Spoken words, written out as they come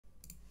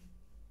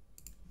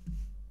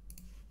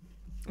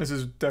This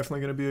is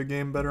definitely going to be a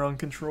game better on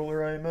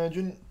controller, I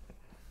imagine.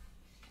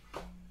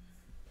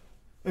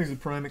 Thanks to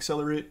Prime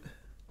Accelerate.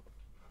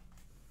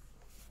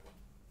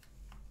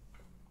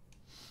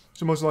 It's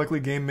the most likely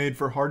game made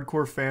for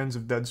hardcore fans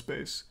of Dead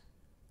Space.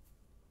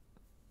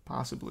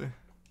 Possibly.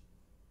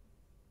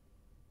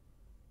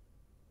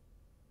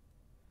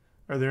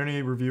 Are there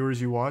any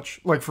reviewers you watch?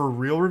 Like for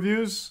real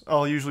reviews,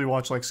 I'll usually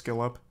watch like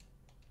Skill Up.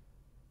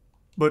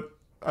 But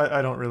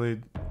I don't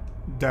really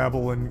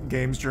dabble in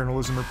games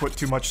journalism or put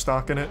too much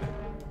stock in it.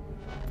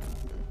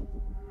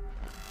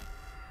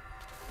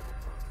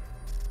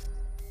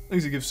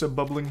 Thanks to give sub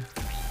bubbling.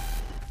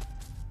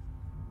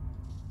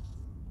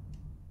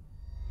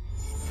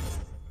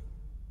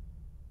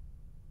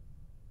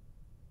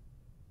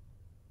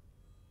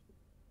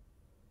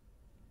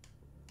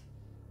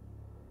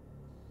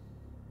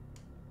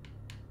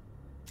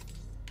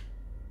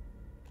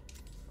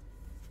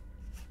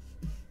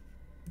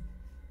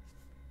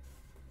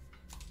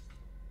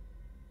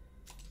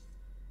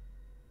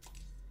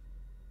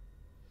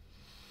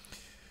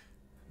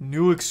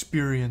 New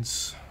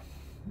experience.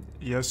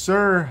 Yes,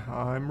 sir.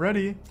 I'm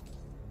ready.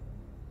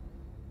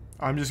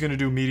 I'm just gonna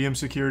do medium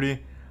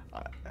security.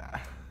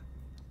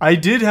 I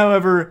did,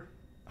 however,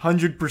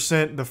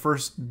 100% the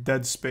first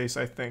Dead Space,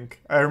 I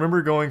think. I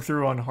remember going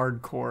through on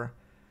hardcore,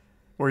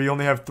 where you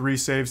only have 3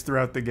 saves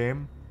throughout the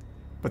game.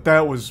 But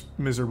that was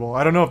miserable.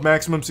 I don't know if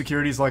maximum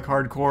security is like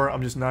hardcore.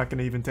 I'm just not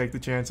gonna even take the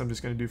chance. I'm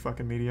just gonna do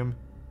fucking medium.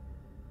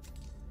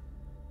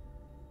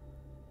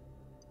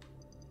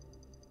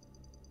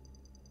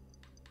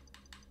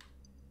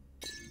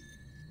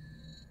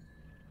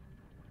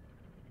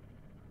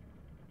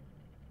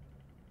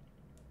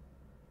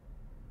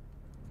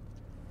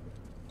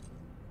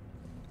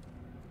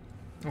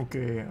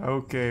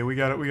 Okay, we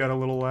got a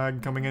little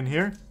lag coming in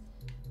here.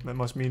 That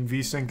must mean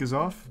VSync is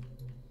off.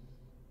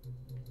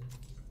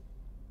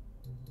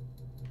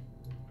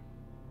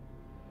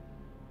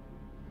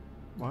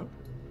 What?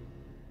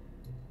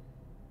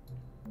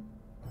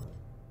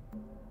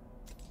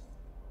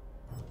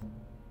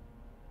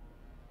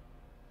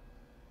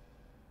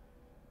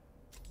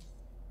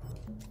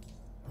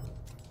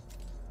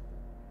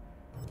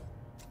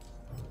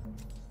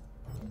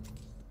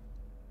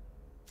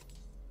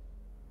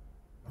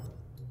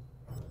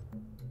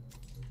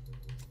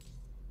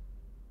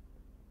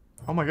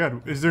 Oh my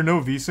god, is there no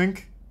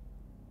VSync?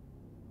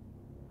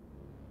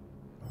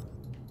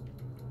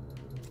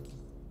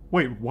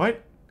 Wait,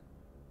 what?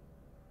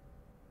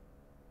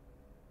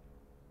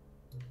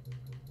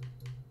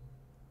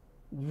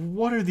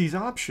 What are these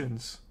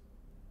options?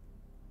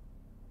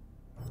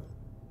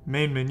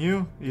 Main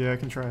menu? Yeah, I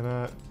can try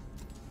that.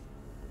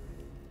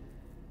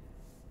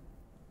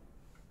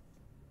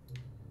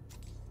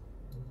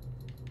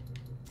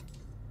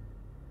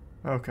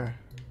 Okay.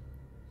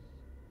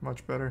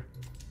 Much better.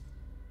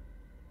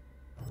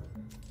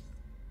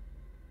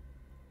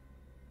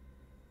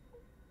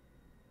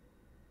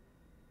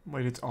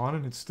 Wait, it's on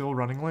and it's still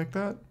running like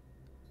that?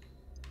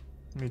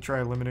 Let me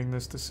try limiting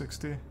this to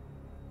 60.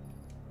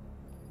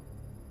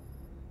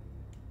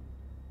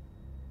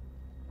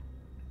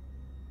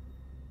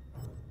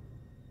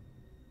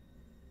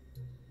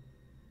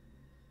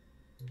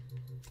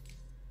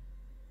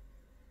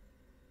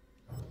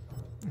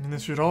 And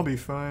this should all be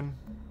fine.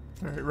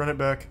 Alright, run it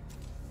back.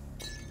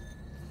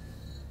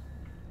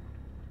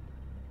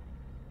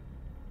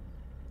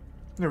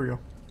 There we go.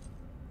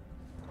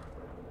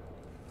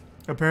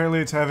 Apparently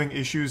it's having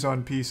issues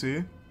on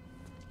PC.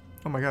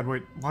 Oh my god,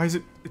 wait. Why is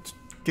it... It's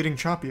getting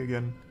choppy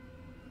again.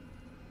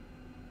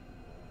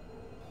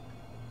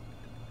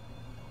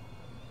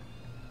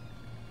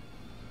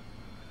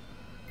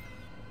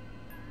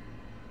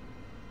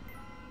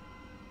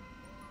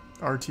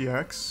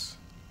 RTX.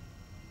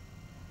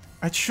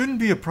 It shouldn't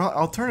be a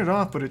I'll turn it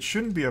off, but it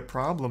shouldn't be a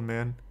problem,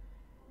 man.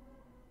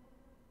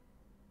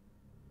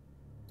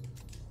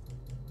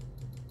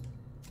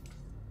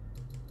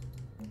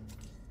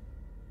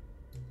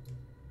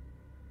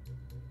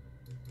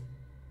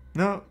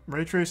 No,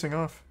 ray tracing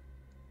off.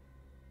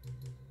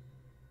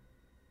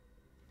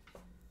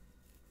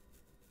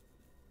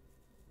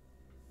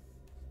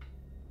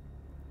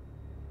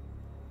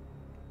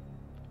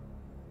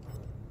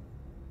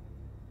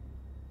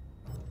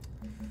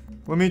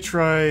 Let me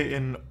try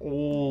an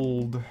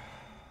old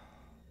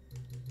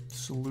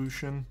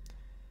solution.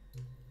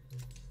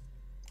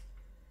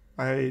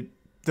 I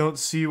don't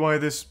see why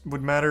this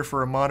would matter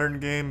for a modern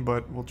game,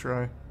 but we'll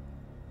try.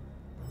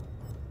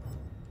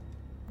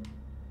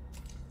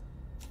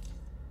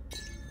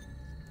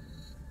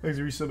 Thanks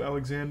to resub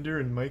Alexander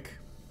and Mike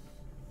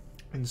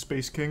and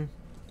Space King.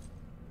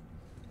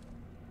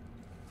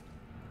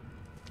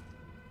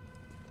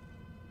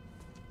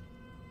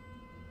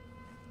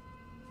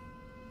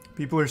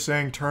 People are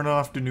saying turn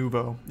off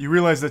Denuvo. You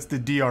realize that's the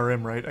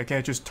DRM, right? I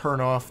can't just turn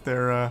off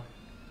their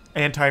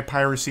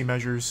anti-piracy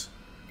measures.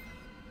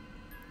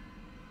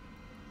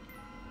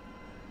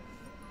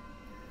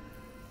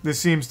 This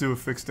seems to have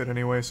fixed it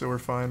anyway, so we're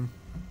fine.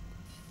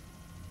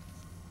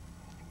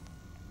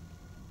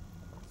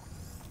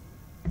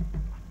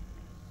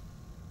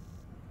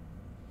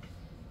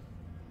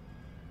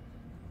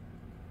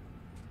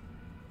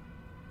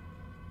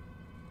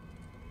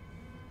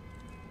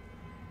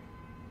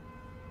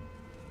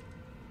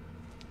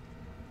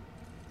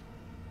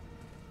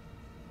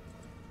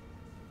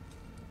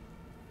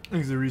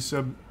 He's the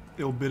resub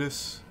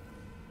Ilbitis.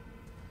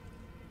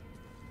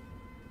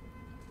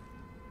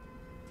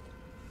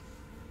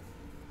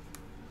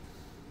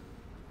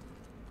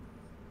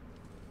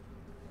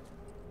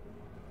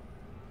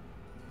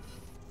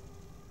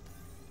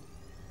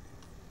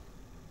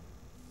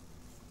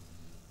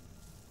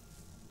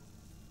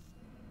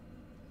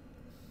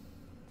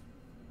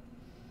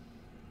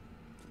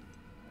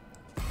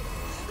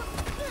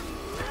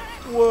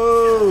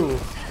 Whoa!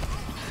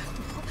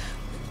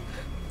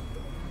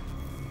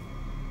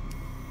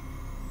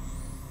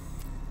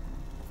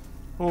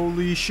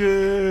 Holy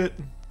shit!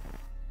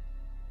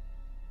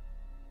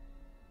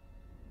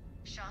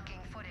 Shocking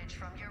footage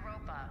from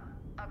Europa.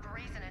 A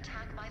brazen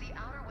attack by the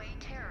Outer Way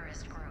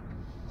terrorist group,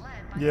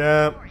 led by the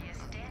notorious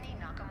Danny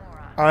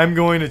Nakamura. I'm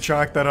going to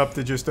chalk that up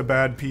to just a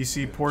bad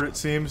PC port, it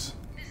seems.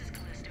 This is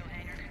Callisto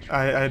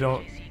Hangar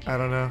Control. I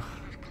don't know.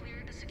 You've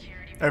cleared the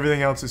security.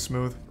 Everything else is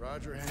smooth.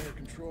 Roger, Hangar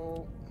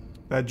Control.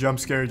 That jump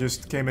scare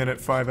just came in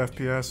at 5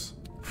 FPS.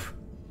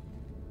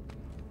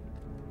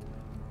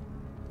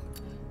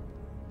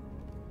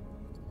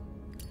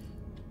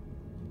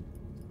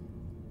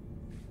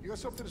 You got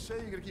something to say?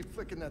 You're gonna keep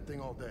flicking that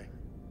thing all day.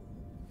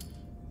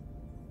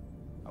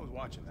 I was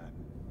watching that.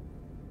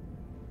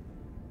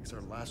 It's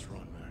our last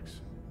run, Max.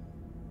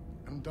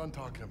 I'm done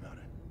talking about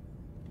it.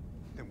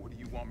 Then what do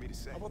you want me to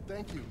say? How about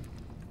thank you?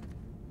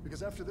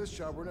 Because after this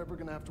job, we're never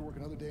gonna have to work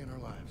another day in our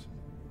lives.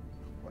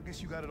 Well, I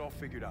guess you got it all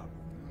figured out.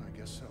 I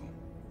guess so.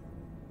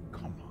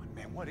 Come on,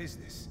 man, what is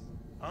this?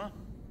 Huh?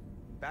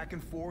 Back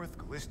and forth,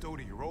 Callisto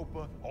to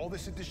Europa, all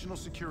this additional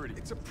security.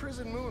 It's a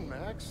prison moon,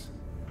 Max.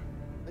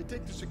 They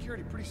take the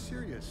security pretty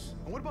serious.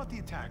 And what about the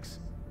attacks?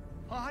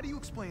 Huh? How do you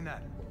explain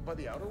that? By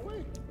the Outer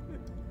Way.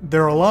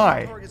 They're a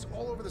lie. Targets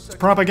all over the It's sector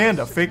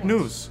propaganda, for 6 fake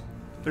months. news.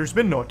 There's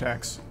been no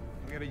attacks.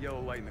 We got a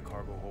yellow light in the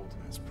cargo hold.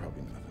 That's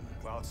probably nothing.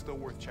 Well, it's still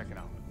worth checking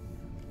out.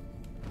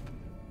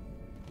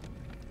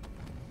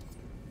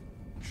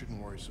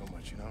 Shouldn't worry so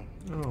much, you know?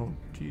 Oh,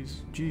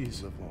 jeez.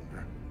 Live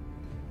longer.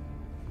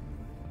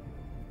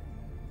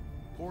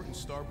 Port and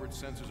starboard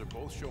sensors are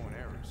both showing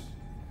errors.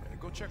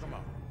 Go check them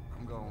out.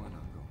 I'm going.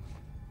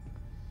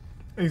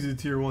 Exit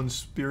tier 1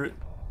 spirit.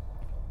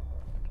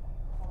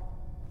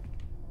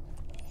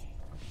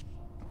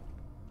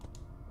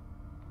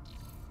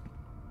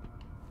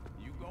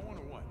 You going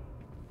or what?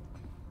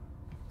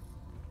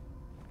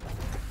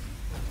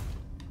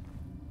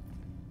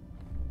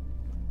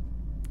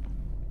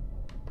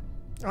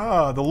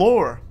 Ah, the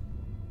lore.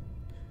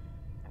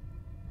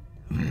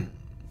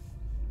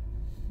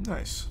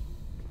 Nice.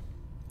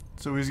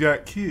 So he's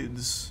got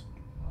kids.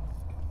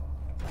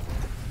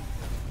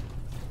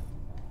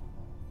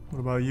 What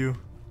about you?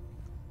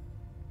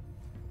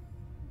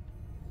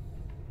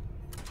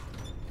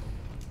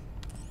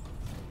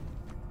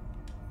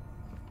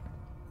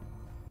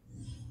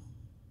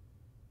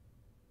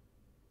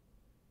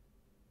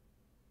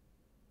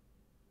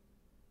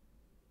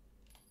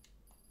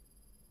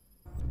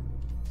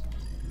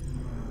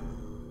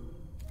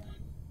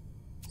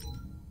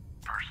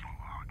 Personal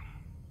log.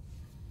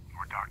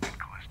 We're docked at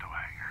Callisto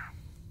Hangar.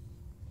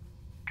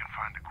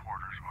 Confined to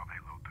quarters while they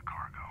load the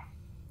cargo.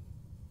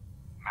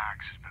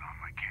 Max has been on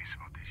my case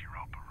about these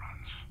Europa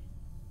runs.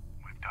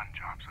 We've done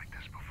jobs like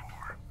this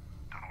before.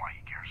 Don't know why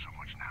he cares so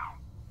much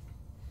now.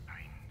 I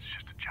mean, it's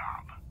just a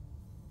job.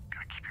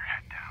 Gotta keep your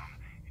head down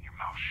and your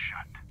mouth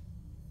shut.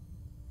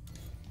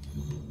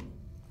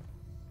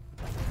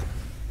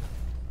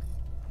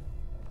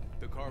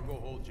 The cargo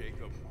hold,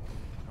 Jacob.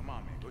 Come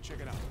on, man. Go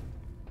check it out.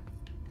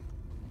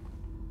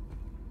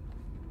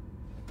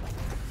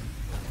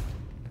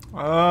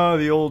 Ah,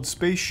 the old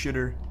space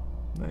shitter.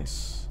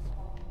 Nice.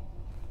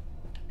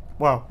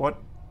 Wow,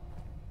 what?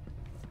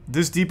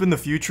 This deep in the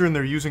future and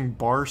they're using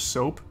bar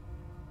soap?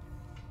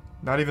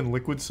 Not even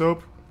liquid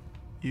soap?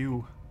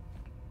 Ew.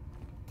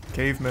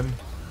 Cavemen.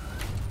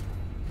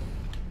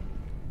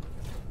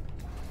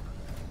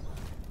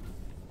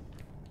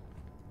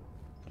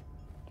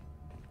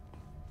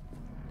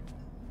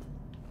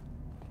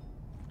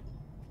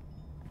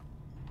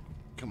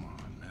 Come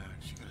on,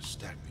 Max. You gotta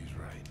stack these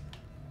right.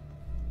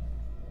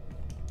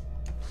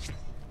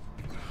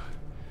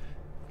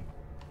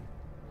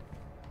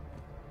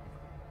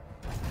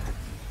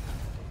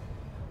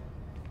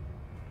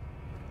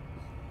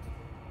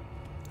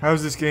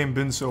 How's this game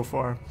been so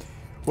far?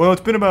 Well,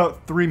 it's been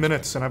about 3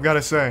 minutes, and I've got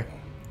to say,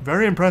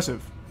 very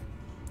impressive.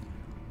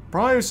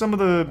 Probably some of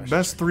the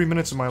best 3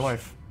 minutes of my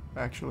life,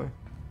 actually.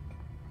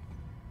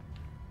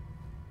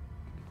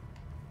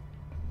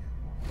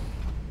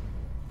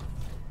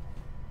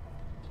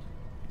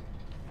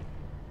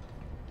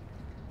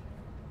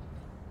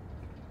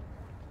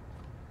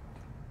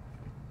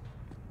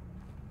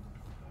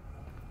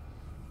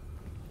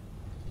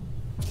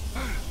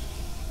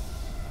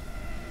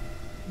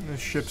 The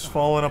ship's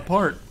falling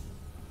apart.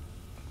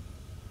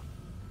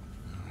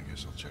 I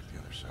guess I'll check the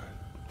other side.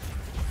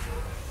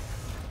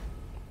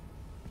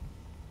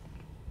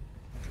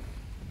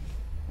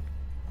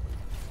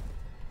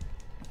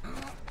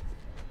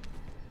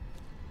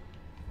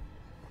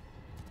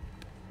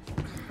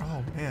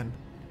 Oh, man.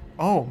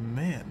 Oh,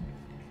 man.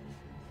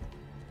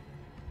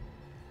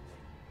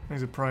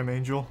 There's a Prime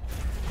Angel.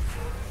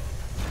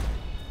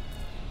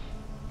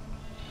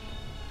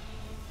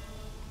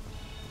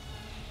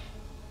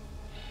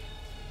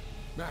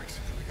 Max,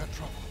 we got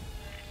trouble.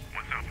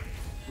 What's up?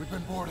 We've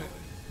been boarded.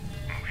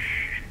 Oh,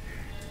 shit.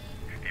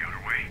 The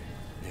outer way?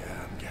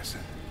 Yeah, I'm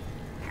guessing.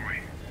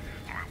 Alright.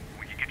 Alright,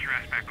 well, you get your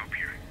ass back up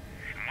here.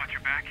 And watch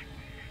your back.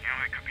 You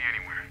know, it could be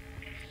anywhere.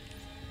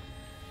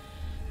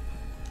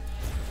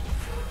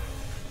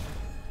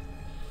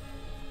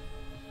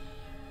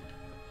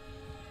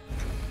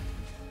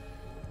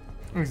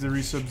 There's the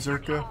resub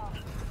Zerka.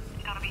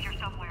 It's gotta be here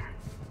somewhere.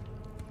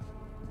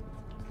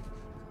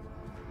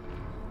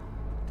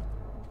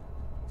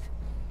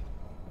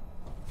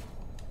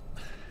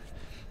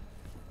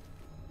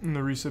 And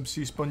the resub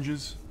sea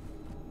sponges.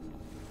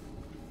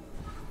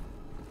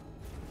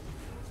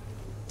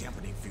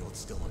 Dampening field's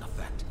still in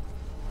effect.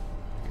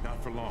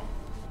 Not for long.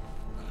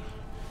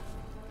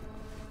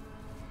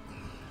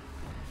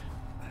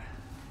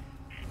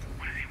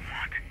 What do they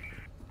want?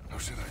 How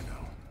should I know?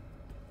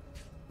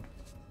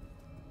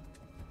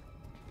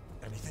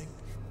 Anything?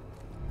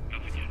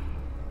 Nothing yet.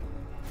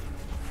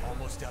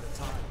 Almost out of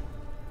time.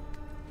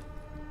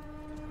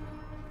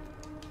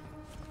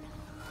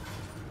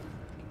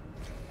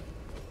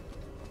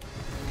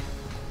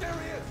 There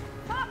he is!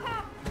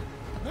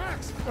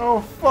 Max! Oh,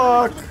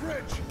 fuck! To the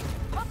bridge!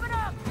 Pump it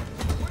up!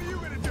 What are you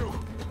gonna do?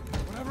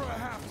 Whatever I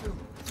have to.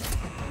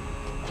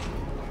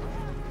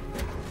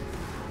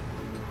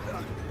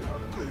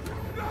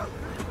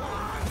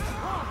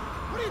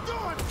 What are you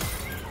doing?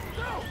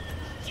 No!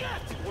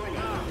 Jet!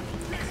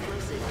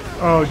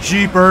 Oh,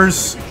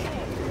 jeepers.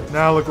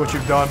 Now look what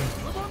you've done.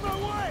 I'm on my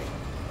way!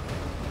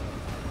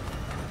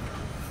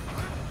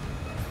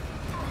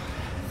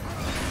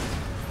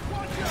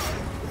 Watch out!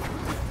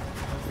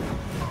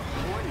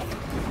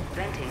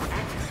 Venting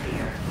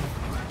atmosphere.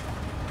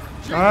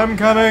 I'm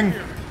coming.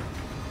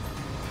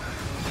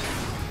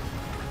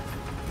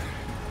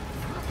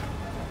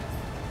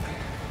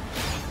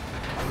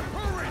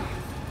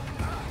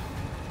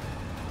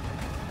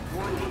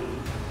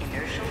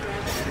 Inertial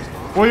gravity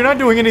response. Well, you're not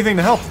doing anything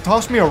to help.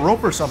 Toss me a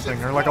rope or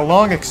something, or like a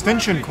long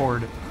extension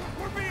cord.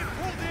 We're being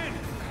pulled in!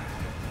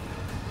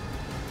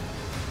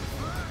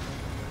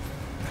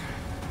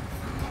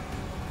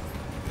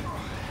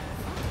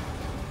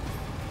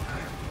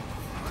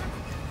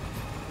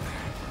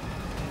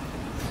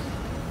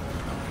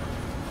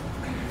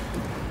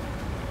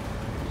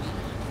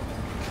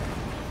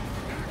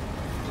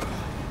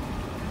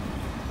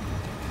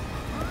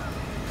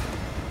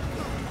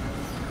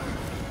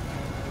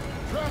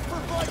 Transfer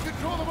flight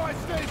control to my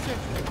station!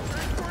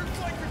 Transfer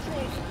flight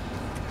control!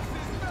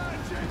 This is bad,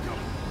 Jacob!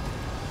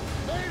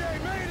 Mayday,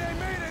 mayday,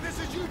 mayday! This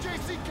is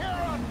UJC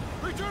Charon!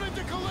 Returning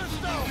to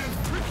Callisto!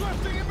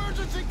 Requesting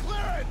emergency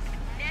clearance!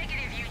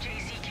 Negative,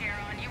 UJC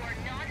Charon. You are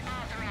not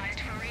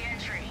authorized for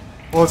re-entry.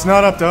 Well, it's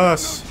not up to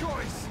us. No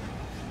choice!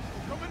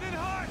 Coming in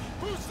hot!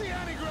 Boost the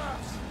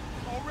anti-graphs!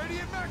 Already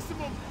at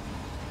maximum!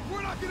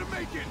 We're not gonna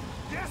make it!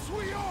 Yes,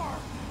 we are!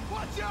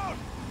 Watch out!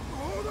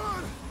 Hold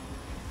on!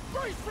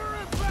 Brace for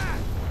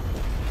impact!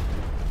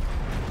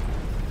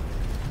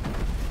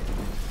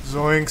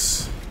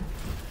 Zoinks.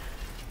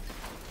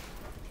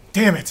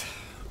 Damn it.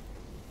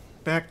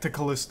 Back to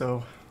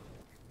Callisto.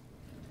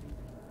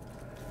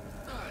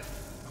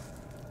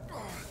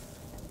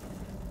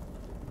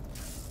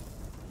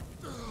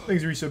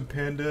 Thanks, resub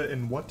Panda,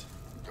 and what?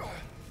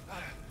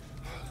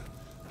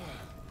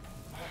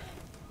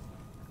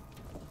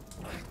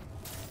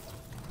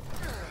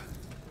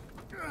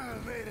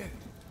 Made it.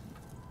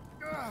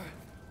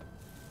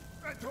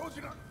 I told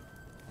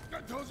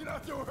you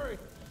not to worry.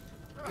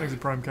 Thanks,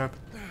 Prime Cap.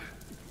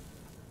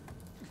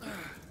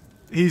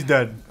 He's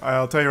dead.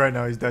 I'll tell you right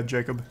now, he's dead,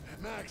 Jacob.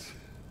 Max.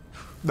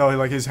 No,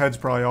 like his head's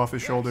probably off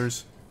his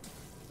shoulders.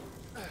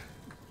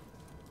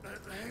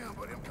 Hang on,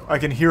 buddy. I'm coming. I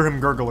can hear him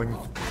gurgling.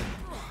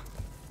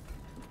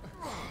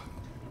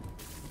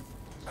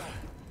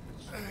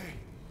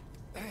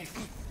 Hey.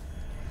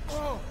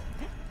 Oh.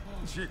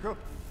 Chico?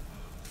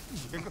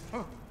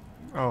 Chico?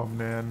 Oh,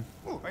 man.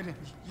 Oh, I didn't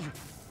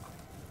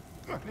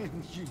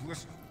you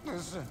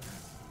listen.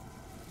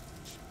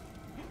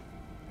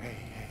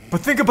 But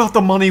think about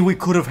the money we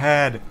could have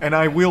had, and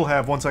I will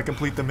have once I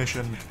complete the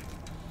mission.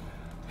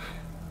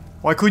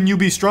 Why couldn't you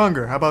be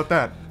stronger? How about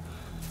that?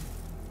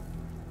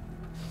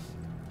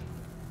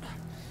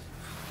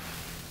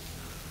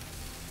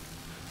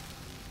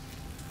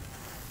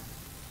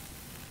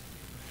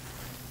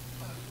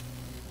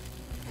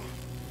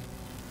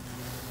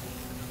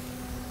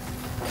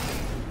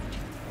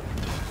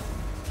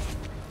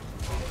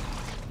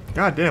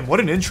 God damn, what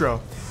an intro.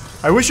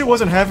 I wish it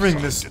wasn't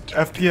having this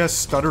FPS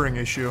stuttering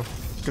issue,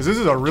 because this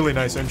is a really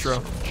nice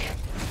intro.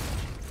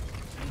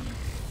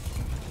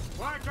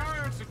 Black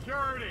Iron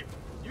Security.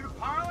 You the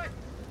pilot?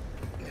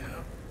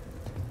 Yeah.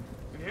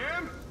 And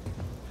him?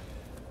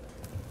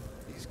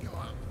 He's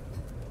gone.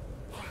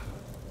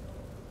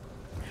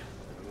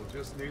 We'll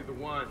just need the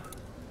one.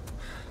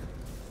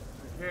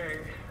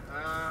 Okay,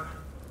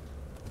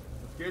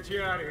 get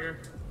you out of here.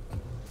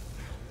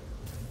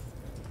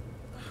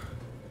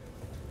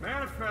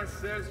 Manifest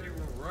says you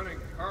were running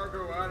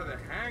cargo out of the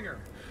hangar.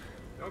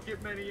 Don't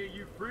get many of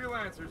you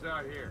freelancers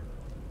out here.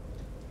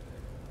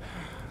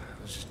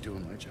 I was just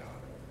doing my job.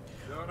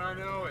 Don't I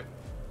know it?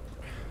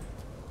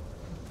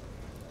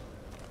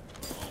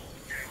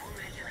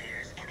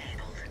 Regulators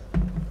enabled.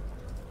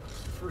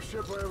 First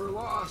ship I ever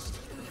lost.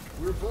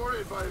 We were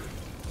boarded by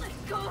Let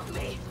go of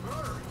me!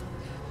 her.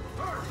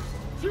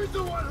 She's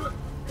the one who.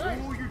 Hey!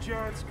 Cool your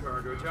jets,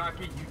 cargo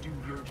jockey. You do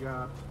your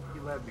job.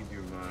 You let me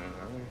do mine,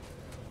 all right?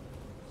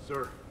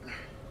 Sir.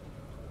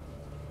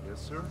 Yes,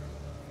 sir?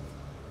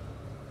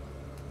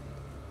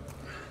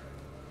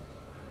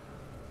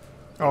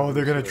 Oh,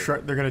 they're gonna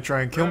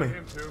try and kill me.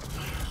 Him too.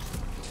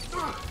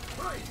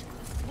 Hey!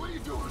 What are you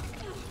doing?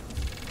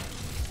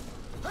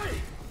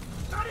 Hey!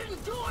 I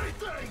didn't do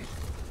anything!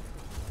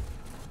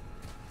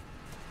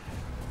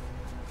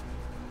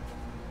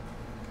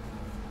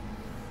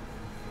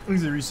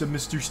 Is there some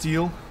Mr.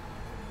 Steele?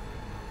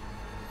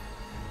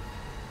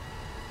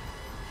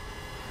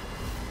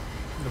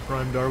 The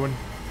Prime Darwin.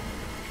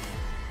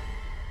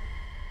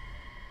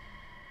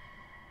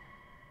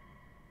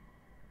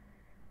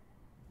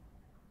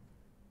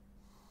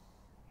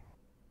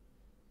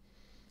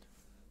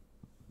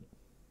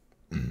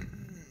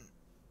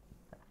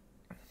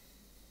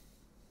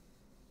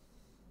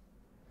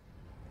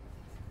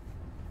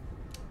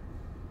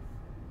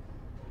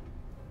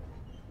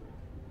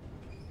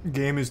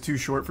 Game is too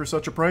short for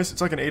such a price.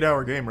 It's like an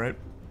 8-hour game, right?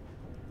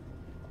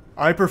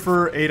 I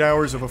prefer 8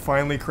 hours of a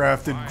finely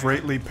crafted,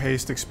 greatly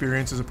paced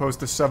experience as opposed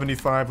to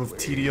 75 of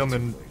tedium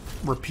and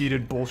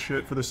repeated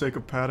bullshit for the sake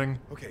of padding.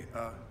 Okay,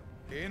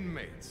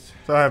 inmates.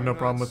 So I have no Do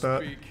problem not with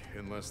that. Speak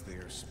unless they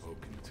are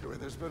spoken to.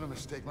 Wait, there's been a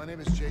mistake. My name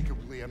is Jacob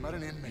Lee. I'm not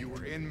an inmate. You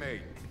were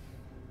inmate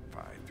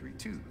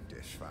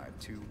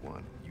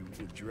 532-521. You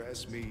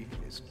address me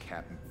as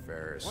Captain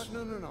Ferris. What?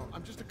 No, no, no.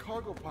 I'm just a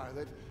cargo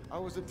pilot. I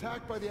was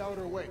attacked by the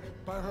outer wing.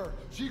 By her.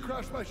 She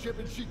crashed my ship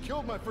and she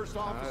killed my first I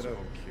officer.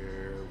 don't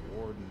care.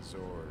 Warden's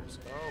orders.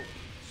 Oh,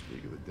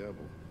 speak of the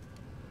devil.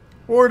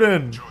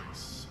 Warden!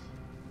 Choice.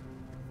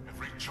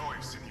 Every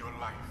choice in your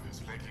life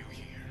has led you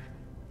here.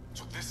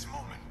 To this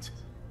moment.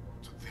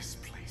 To this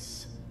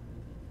place.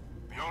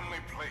 The only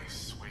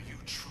place where you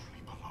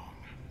truly belong.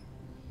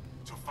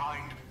 To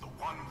find the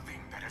one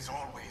thing that has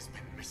always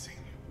been missing.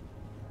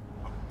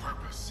 A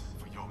purpose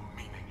for your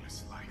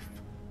meaningless life.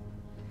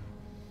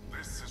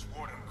 This is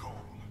Warden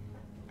Cole.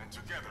 And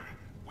together,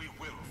 we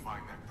will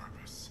find that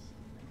purpose.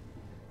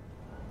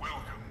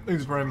 Welcome.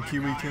 Thanks, Prime Black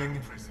Kiwi Iron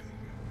King. Prison.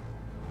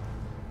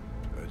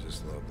 I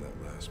just love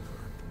that last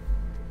part.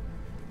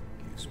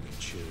 Gives me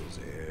chills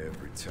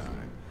every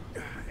time.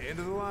 End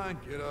of the line,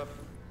 get up.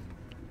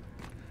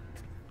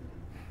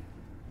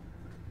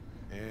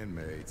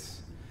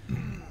 Inmates.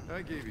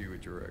 I gave you a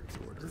direct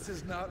order. This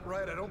is not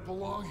right. I don't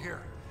belong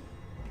here.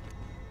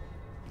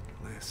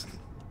 Listen.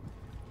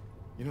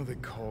 You know they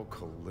call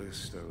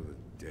Callisto the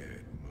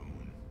dead,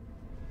 Moon.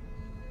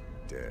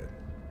 Dead.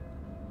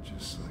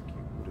 Just like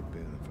you would have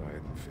been if I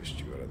hadn't fished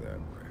you out of that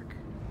wreck.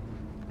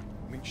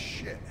 I mean,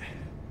 shit.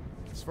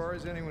 As far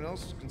as anyone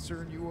else is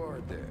concerned, you are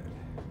dead.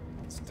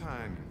 It's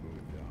time you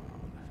moved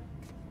on.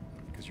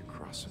 Because you're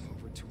crossing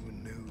over to a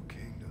new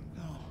kingdom.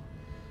 No.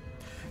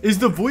 Is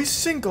the voice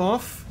sync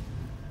off?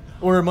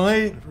 Or am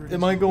I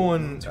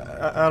going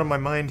out of my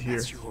mind here?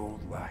 That's your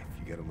old life.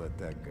 You gotta let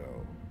that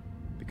go.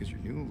 Because your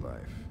new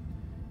life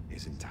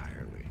is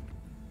entirely...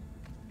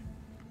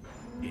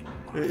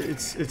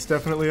 It's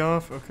definitely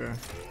off? Okay.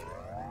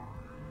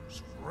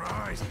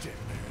 Surprise, Jet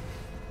Man.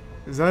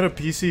 Is that a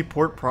PC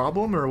port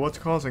problem, or what's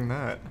causing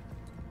that?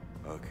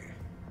 Okay.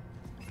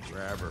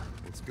 Grab her.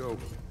 Let's go.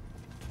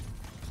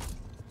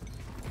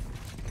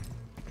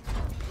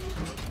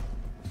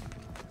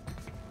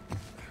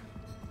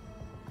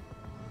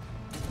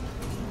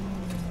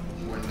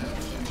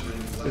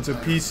 It's a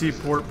PC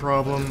port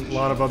problem. A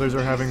lot of others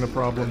are having the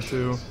problem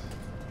too.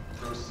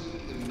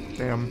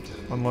 Damn,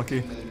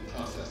 unlucky.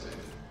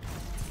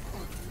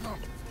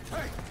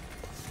 Hey!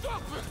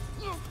 Stop it!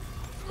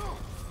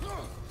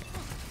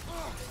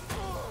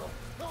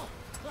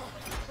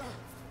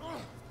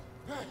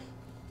 Hey!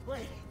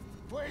 Wait!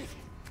 Wait!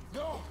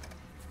 No!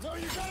 No,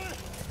 you got it!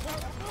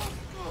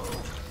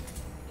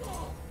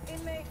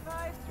 Inmate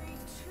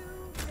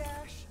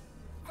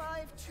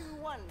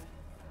 532-521.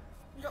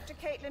 Dr.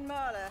 Caitlin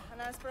Marler, and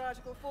as per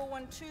Article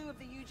 412 of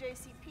the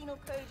UJC Penal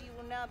Code, you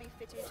will now be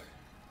fitted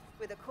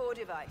with a core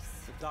device.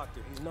 The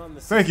doctor, he's not in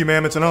the Thank you,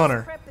 ma'am. It's an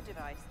honor. Prep the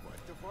device.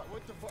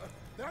 What the fuck?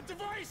 That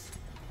device!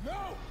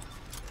 No!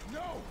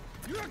 No!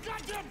 You're a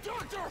goddamn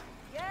doctor!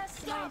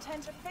 Yes, and I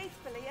intend to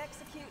faithfully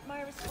execute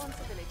my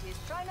responsibilities.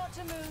 Try not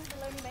to move,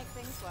 it'll only make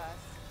things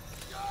worse.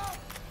 Oh,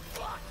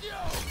 fuck you!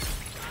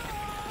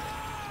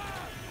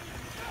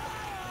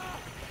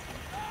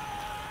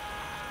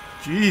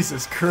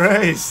 Jesus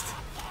Christ.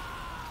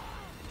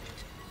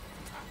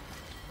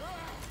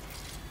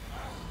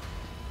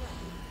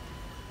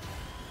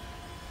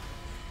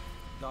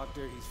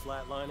 doctor, he's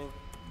flatlining.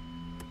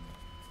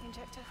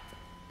 Injector.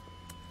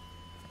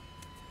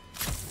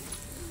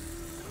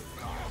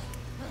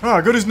 Ah,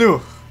 good as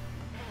new.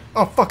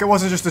 Oh fuck, it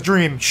wasn't just a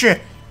dream.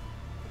 Shit.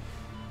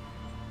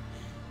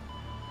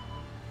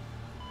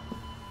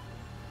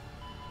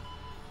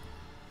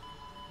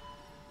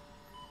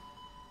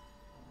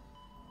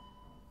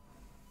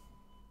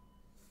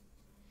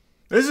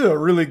 This is a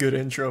really good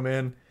intro,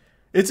 man.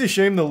 It's a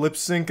shame the lip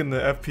sync and the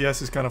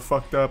FPS is kind of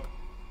fucked up.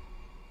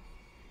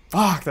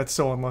 Fuck, that's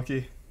so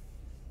unlucky.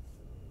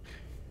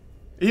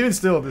 Even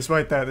still,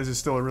 despite that, this is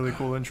still a really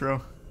cool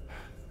intro.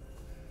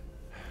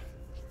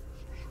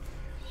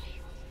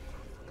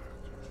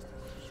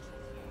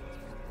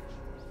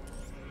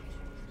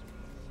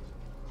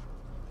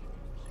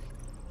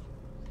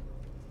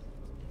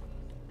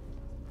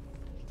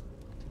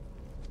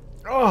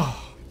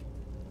 Oh!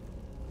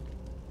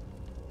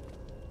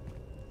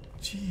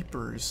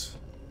 Jeepers.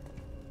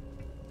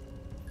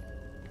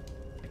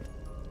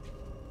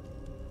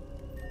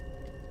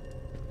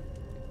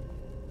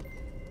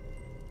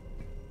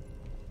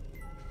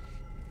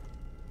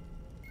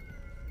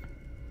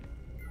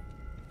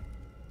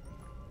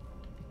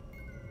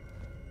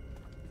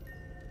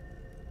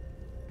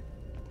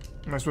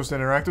 Am I supposed to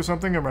interact with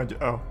something, or am I...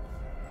 Oh.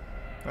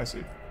 I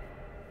see.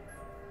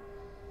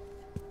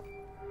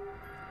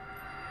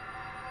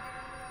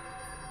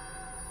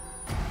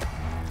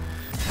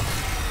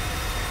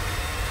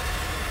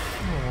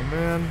 Oh,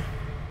 man.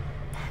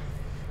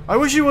 I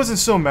wish he wasn't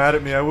so mad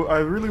at me. I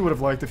really would have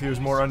liked if he was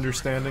more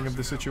understanding of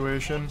the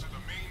situation.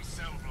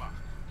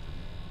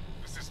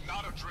 This is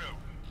not a drill.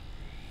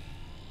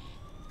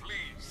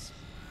 Please,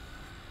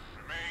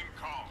 remain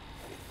calm.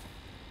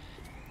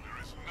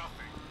 There is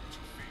nothing to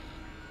fear.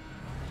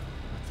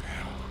 What the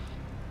hell?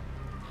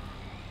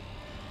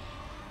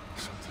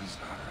 Something's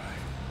not right.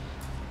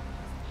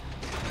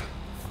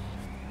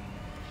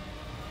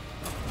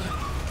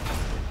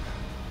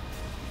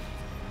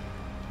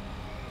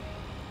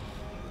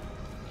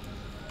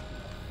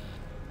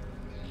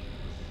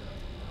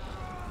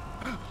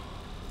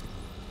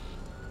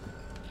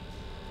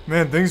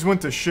 Man, things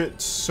went to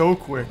shit so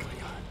quick.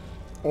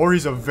 Or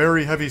he's a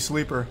very heavy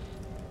sleeper.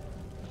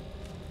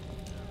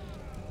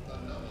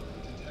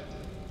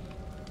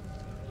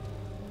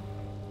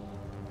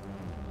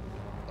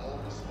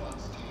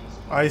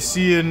 I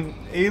see an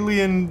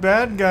alien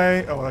bad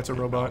guy. Oh, that's a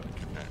robot.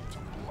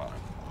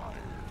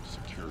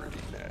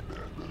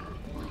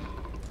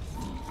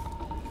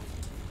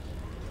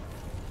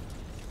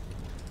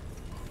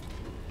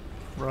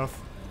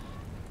 Rough.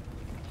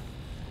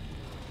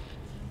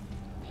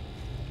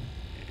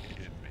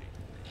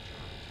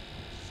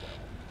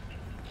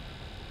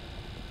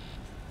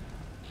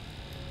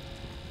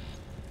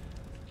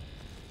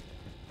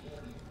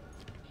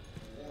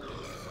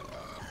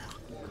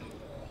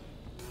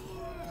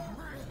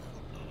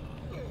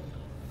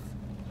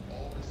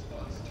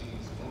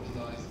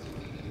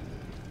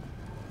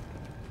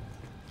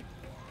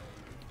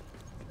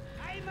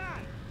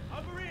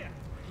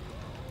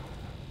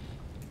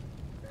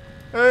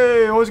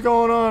 Hey, what's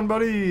going on,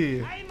 buddy?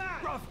 Hey, man!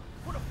 Bruv,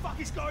 what the fuck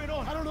is going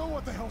on? I don't know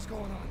what the hell's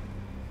going on.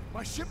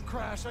 My ship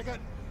crashed, I got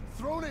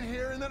thrown in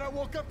here, and then I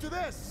woke up to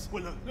this.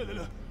 Well, look.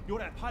 You're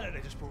that pilot they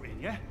just brought in,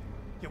 yeah?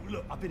 Yeah, well,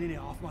 look, I've been in here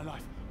half my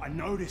life. I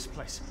know this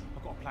place.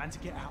 I've got a plan to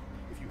get out.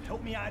 If you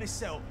help me out of this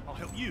cell, I'll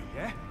help you,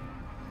 yeah?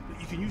 Look,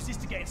 you can use this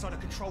to get inside a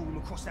control room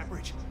across that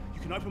bridge.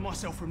 You can open my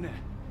cell from there.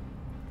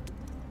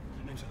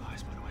 The name's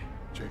Elias, by the way.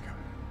 Jacob.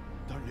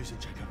 Don't lose it,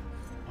 Jacob.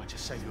 I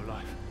just saved your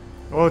life.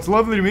 Well, it's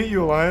lovely to meet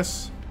you,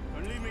 Elias.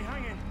 Don't leave me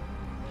hanging.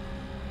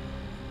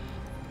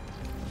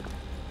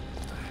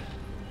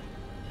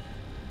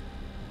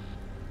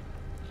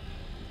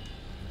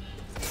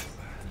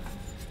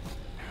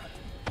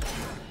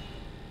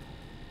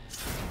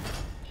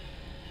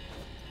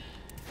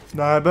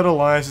 Nah, I bet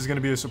Elias is going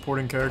to be a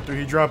supporting character.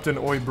 He dropped in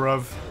Oi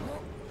Bruv.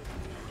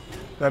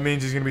 That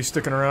means he's going to be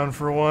sticking around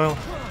for a while.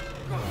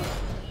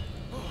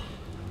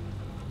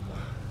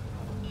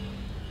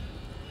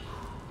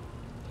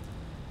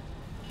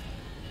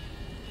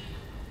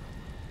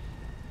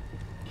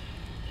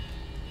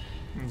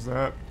 What's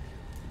that?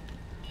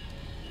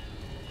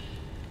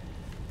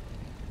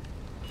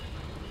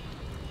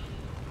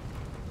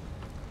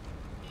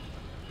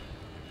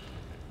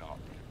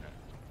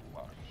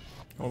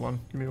 Hold on,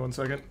 give me 1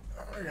 second.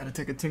 I gotta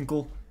take a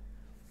tinkle.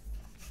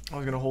 I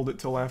was gonna hold it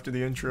till after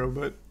the intro,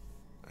 but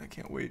I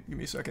can't wait. Give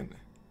me a second.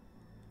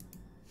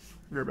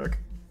 Be right back.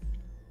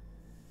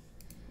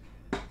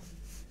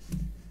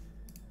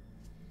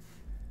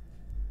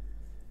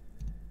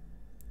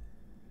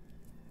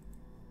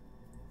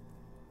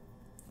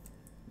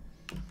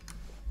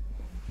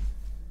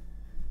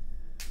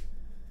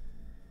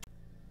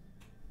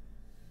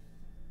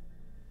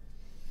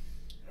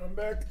 I'm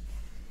back.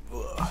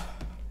 Ugh.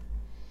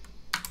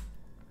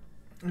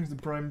 There's the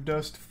Prime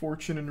Dust,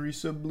 Fortune, and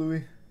Resub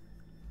Bluey.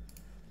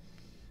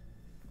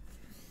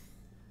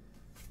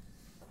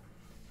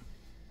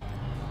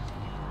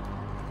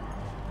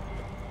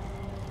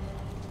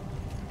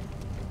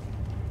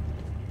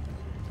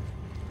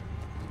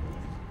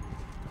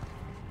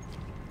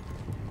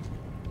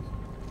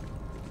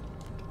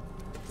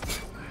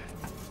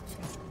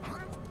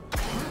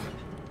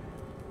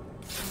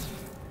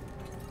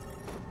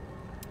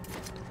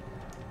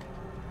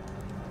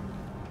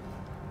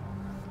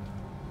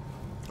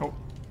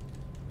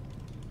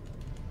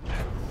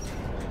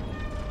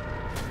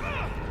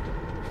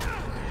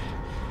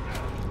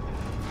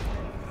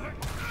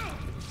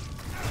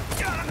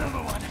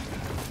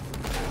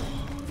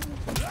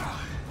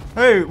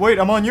 Hey, wait,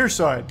 I'm on your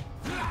side.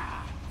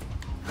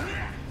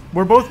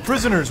 We're both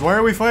prisoners. Why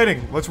are we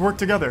fighting? Let's work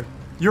together.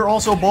 You're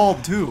also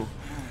bald, too.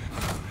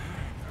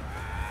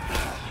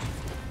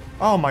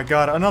 Oh my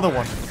god, another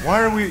one.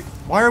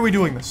 Why are we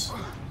doing this?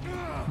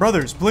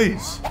 Brothers,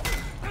 please.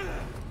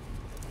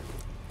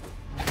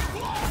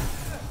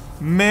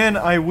 Man,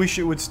 I wish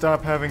it would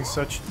stop having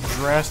such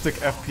drastic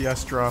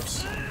FPS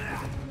drops.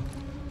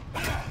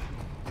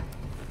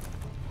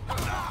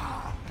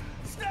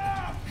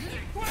 Stop!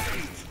 Wait!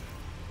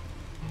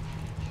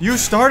 You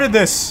started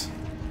this!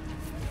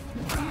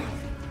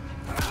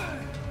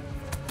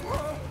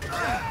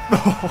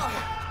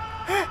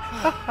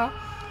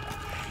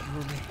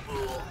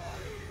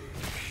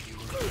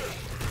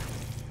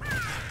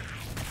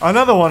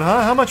 Another one,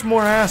 huh? How much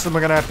more ass am I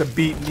gonna have to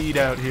beat and eat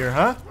out here,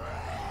 huh?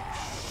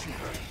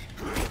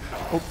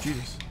 Oh,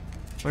 Jesus.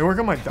 Let me work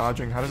on my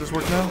dodging. How does this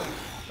work now?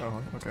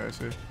 Oh, okay, I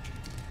see.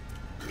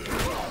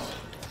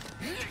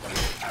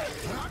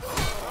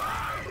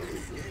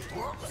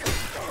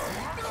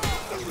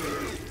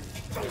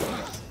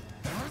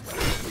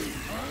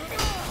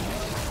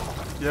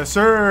 Yes,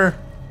 sir!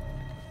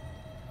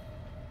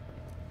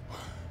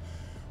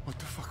 What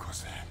the fuck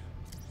was that?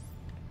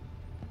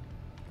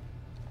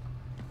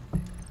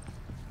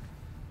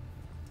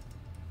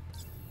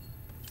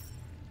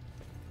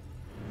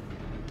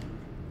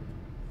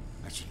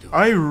 That should do it.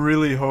 I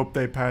really hope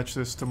they patch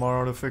this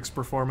tomorrow to fix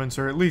performance,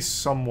 or at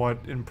least somewhat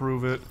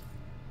improve it.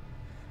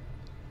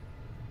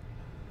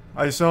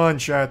 I saw in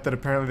chat that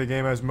apparently the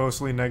game has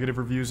mostly negative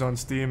reviews on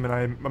Steam, and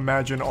I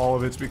imagine all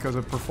of it's because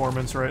of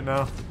performance right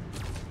now.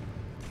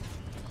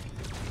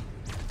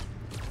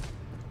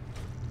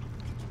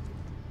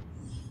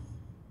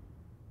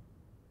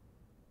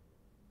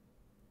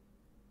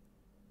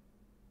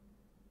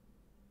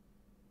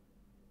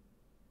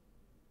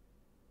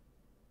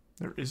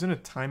 There isn't a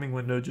timing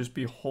window, just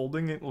be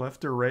holding it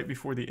left or right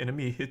before the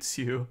enemy hits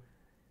you.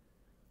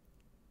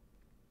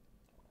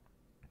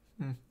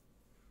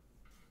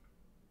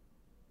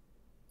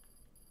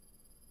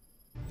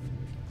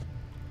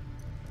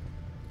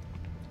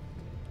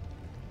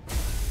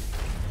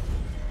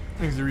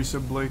 Thanks to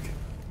resub Blake.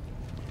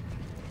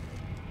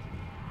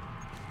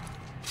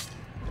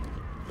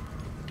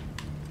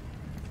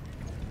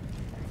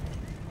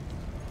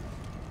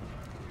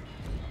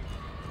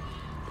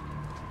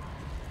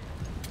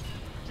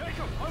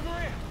 Jacob, over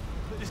here!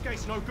 Look, this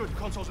gate's no good. The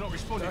console's not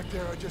responding. Back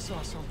there, I just saw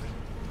something.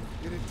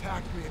 It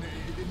attacked me and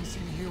it didn't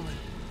seem human.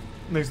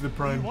 Thanks to the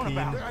Prime What Team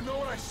about? I know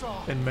what I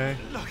saw. in May.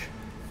 Look,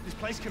 this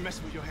place can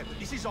mess with your head, but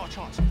this is our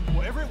chance.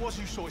 Whatever it was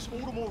you saw, it's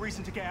all the more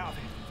reason to get out of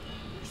here.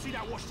 You see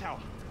that watchtower?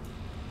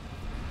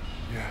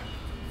 Yeah.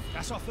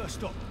 That's our first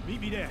stop.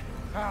 Meet me there.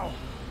 How?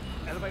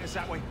 Elevator's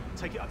that way.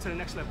 Take it up to the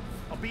next level.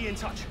 I'll be in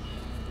touch.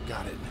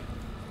 Got it.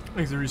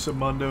 Thanks to resub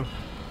Mondo.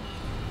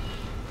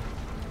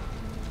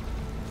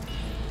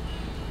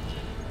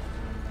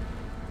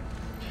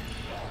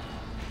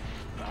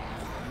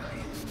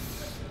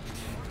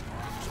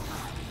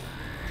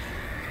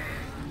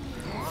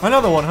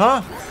 Another one,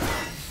 huh?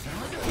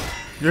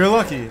 You're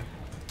lucky.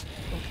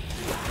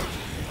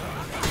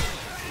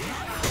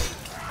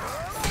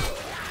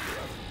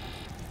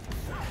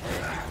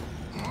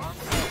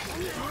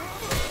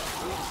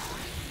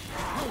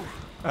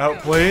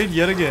 Outplayed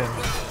yet again.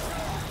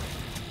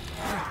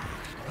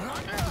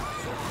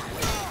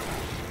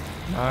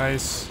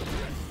 Nice.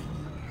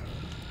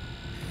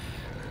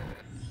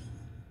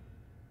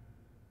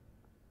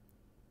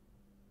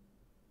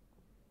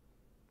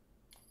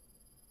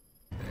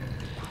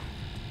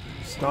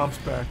 Stomp's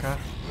back, huh?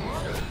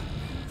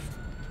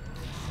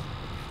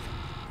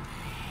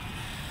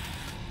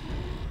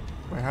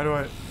 Wait, how do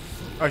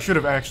I should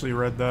have actually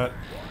read that.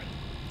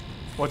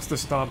 What's the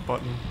stomp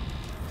button?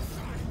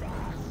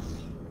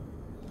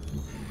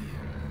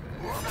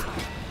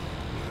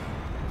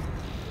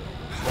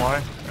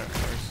 Why?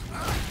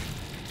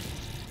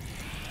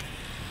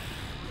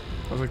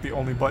 That was like the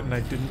only button I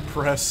didn't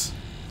press.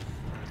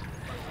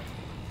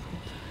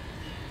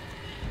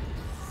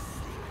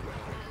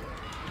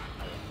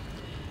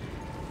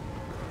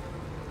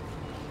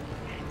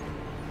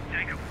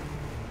 Jacob,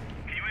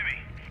 can you hear me?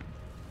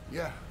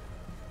 Yeah.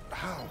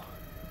 How?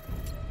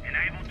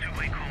 Enable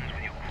two-way comms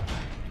with your core.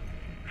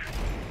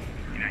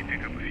 You know,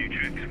 pick up a few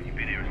tricks when you've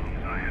been here as long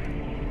as I have.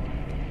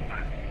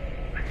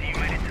 I see you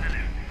made it to the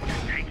left.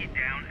 Just take it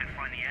down and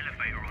find the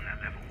elevator on that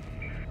level.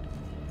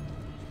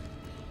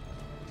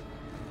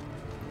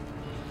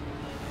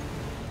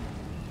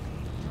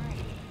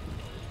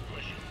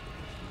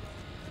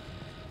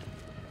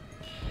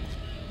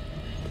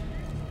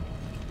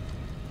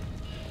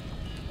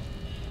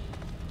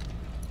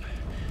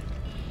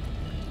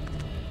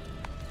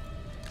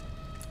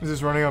 Is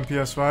this running on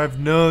PS5?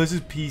 No, this is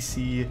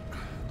PC,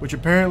 which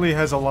apparently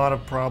has a lot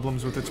of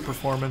problems with its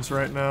performance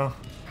right now.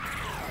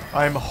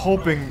 I'm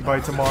hoping by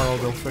tomorrow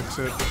they'll fix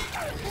it.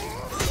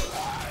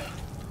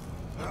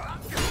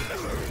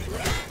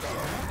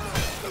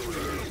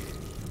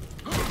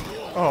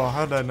 Oh,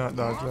 how did I not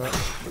dodge that?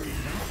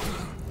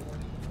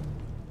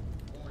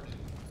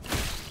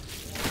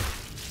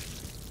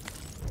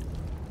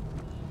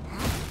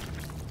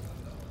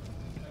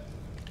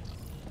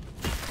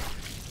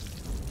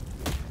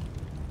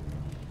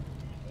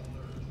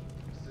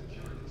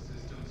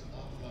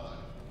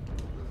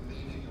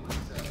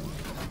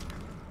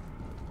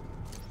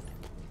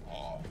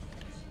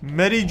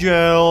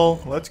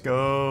 Medigel. Let's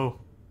go.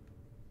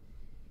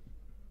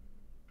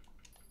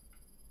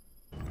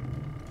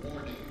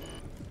 Warning.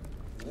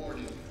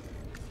 Warning.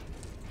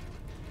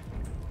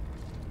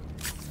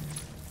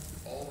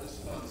 All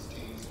response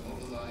teams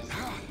mobilize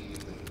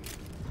immediately.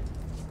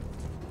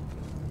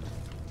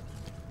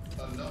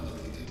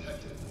 Anomaly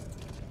detected.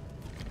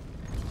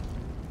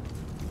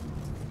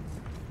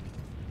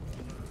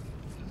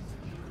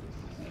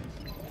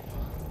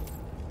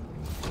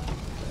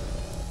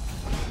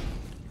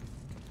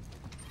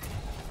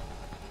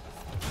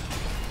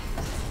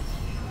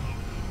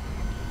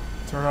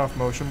 Turn off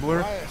motion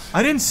blur.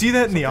 I didn't see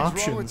that in the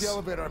Something's wrong with the options.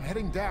 elevator. I'm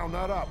heading down,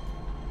 not up.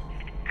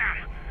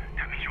 Damn,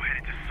 that means you're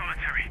headed to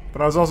solitary.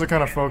 But I was also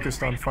kind of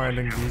focused on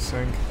finding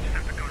desync, Just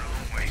have to go the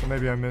long way. so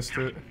maybe I missed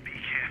it. Be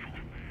careful.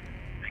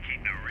 They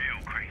keep the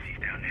real crazies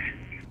down there.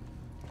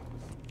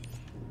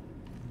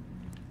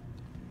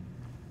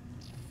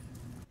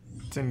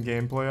 It's in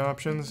gameplay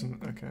options.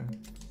 Okay.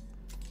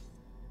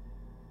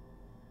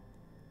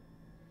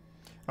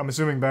 I'm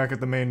assuming back at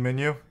the main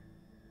menu.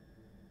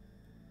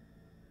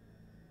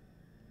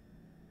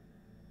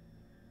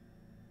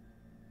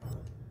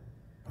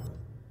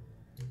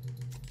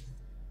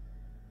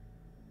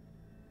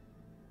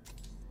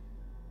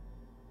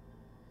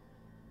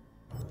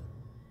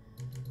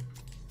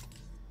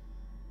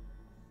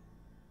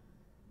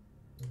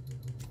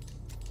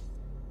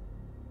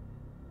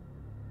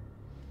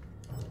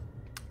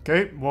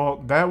 Okay, well,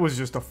 that was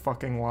just a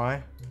fucking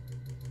lie.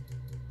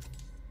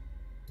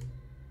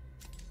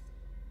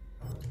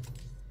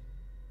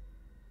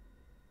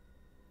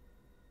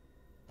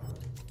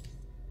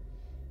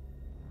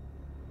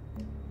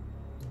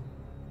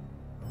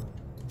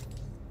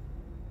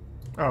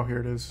 Oh, here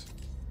it is.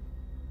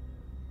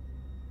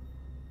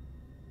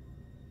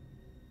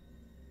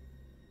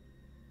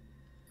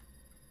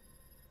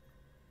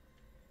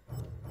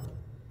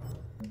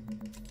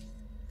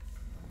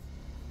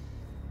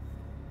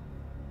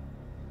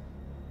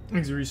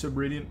 Thanks, Resub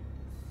Radiant.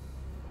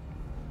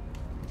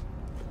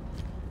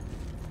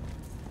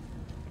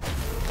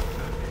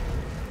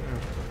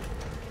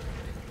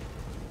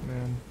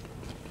 Man.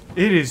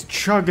 It is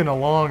chugging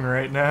along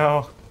right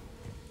now.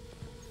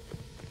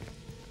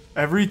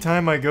 Every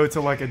time I go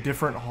to like a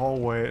different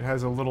hallway, it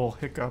has a little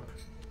hiccup.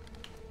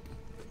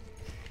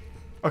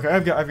 Okay,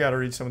 I've got to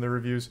read some of the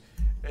reviews.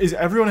 Is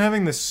everyone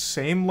having the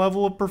same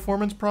level of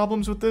performance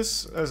problems with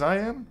this as I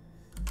am?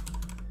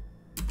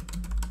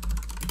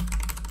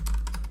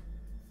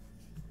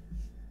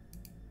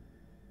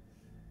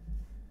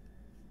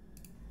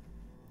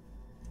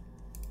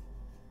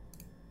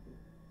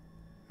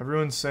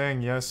 Everyone's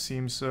saying yes,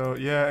 seems so.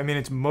 Yeah, I mean,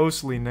 it's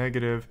mostly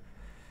negative.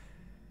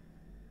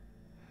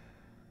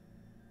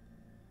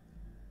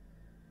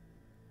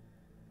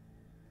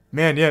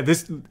 Man, yeah,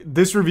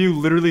 this review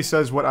literally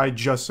says what I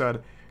just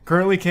said.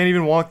 Currently can't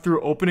even walk through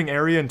opening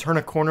area and turn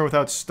a corner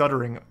without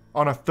stuttering.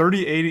 On a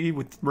 3080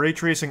 with ray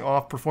tracing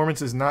off,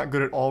 performance is not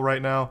good at all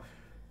right now.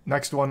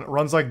 Next one,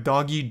 runs like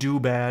doggy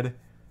do bad.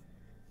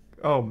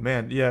 Oh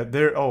man, yeah,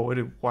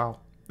 wow.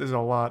 This is a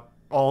lot.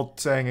 All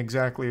saying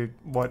exactly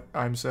what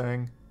I'm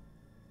saying.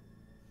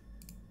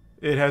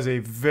 It has a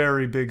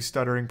very big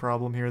stuttering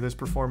problem here. This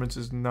performance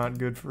is not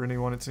good for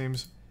anyone, it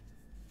seems.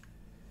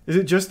 Is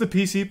it just the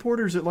PC port,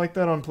 or is it like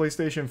that on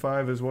PlayStation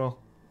 5 as well?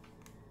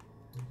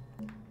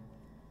 I'm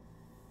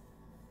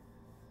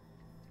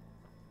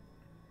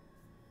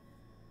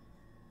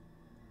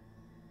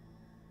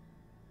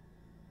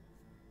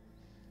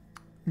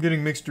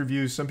getting mixed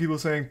reviews. Some people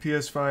saying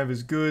PS5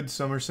 is good,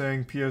 some are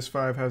saying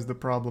PS5 has the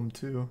problem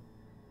too.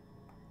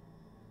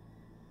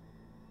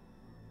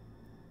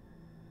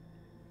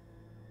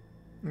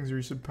 Thanks,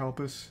 Resub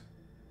Palpus.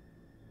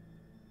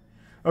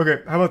 Okay,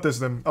 how about this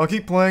then? I'll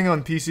keep playing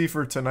on PC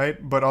for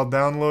tonight, but I'll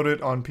download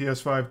it on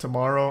PS5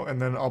 tomorrow,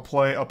 and then I'll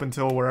play up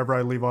until wherever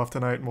I leave off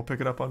tonight, and we'll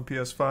pick it up on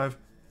PS5.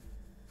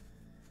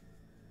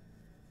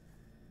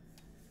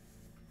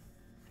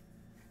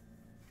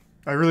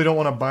 I really don't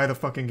want to buy the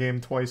fucking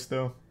game twice,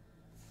 though.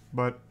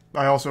 But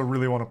I also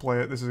really want to play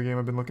it. This is a game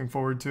I've been looking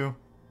forward to.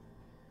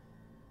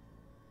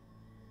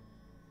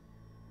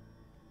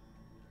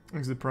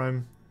 Thanks to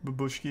Prime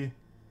Babushki.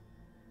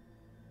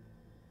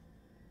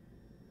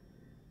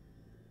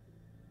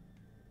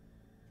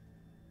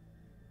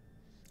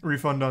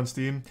 Refund on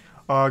Steam.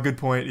 Good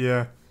point,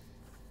 yeah.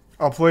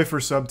 I'll play for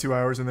sub 2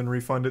 hours and then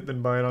refund it,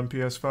 then buy it on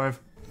PS5.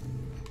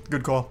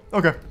 Good call.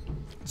 Okay.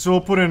 So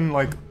we'll put in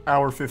like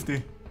hour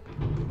 50.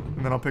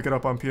 And then I'll pick it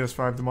up on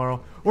PS5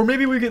 tomorrow. Or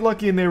maybe we get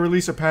lucky and they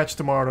release a patch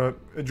tomorrow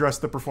to address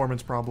the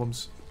performance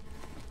problems.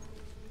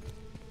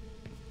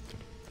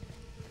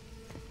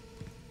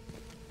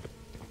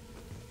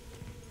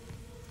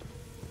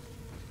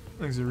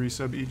 Thanks to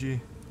resub EG.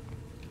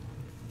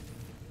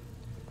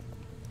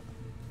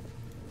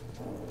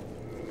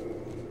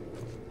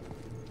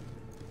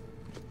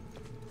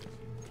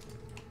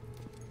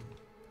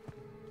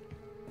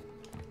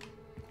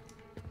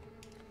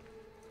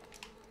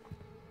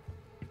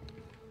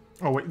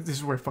 Oh wait, this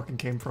is where it fucking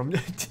came from.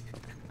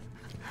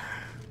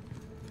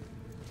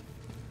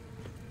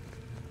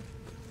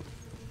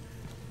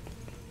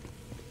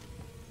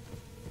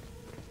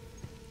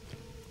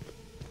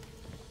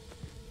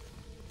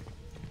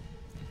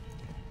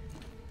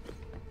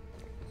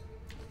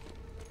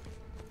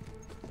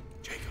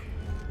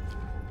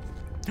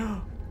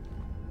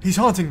 He's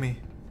haunting me.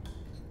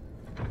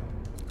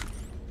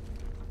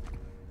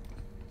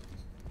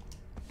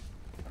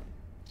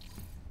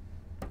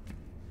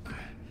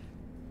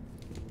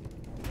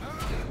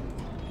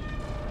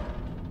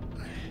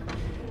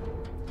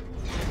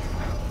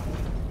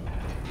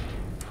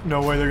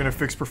 No way they're gonna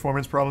fix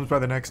performance problems by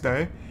the next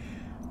day.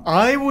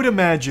 I would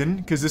imagine,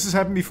 because this has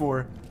happened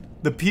before,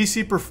 the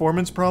PC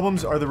performance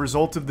problems are the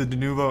result of the de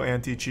novo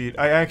anti-cheat.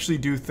 I actually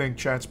do think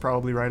chat's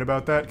probably right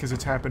about that, because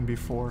it's happened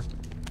before.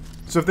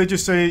 So if they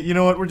just say, you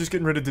know what, we're just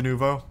getting rid of de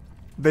novo,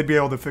 they'd be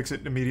able to fix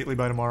it immediately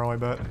by tomorrow, I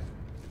bet.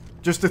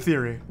 Just a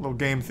theory, a little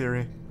game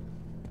theory.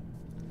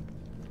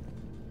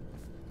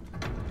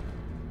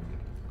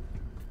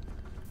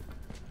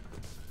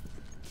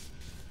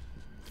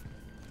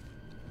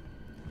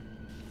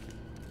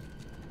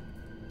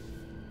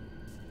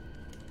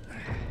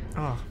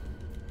 Oh.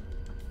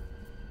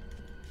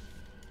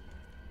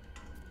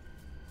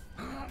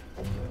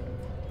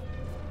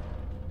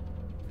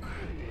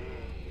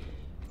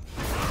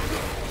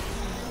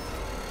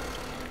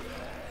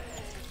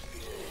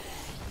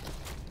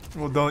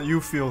 Well, don't you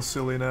feel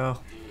silly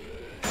now.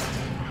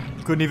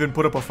 Couldn't even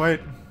put up a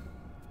fight.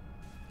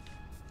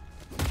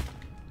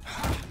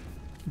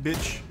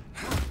 Bitch.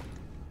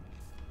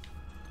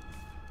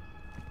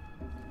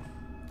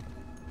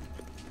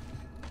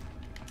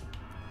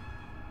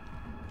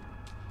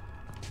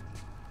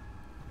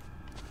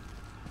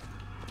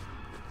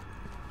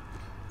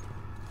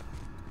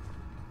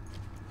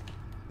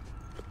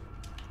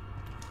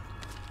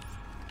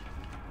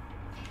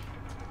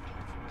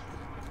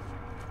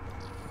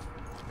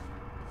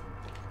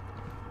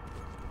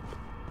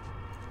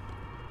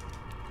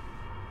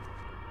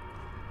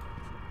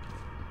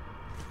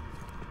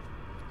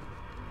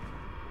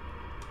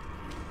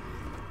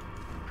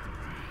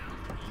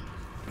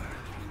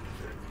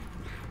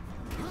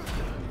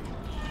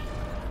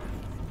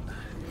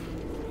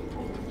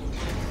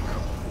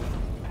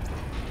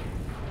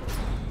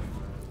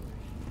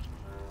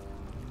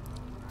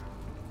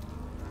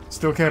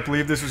 Still can't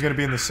believe this was going to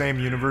be in the same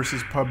universe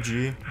as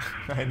PUBG.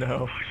 I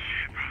know.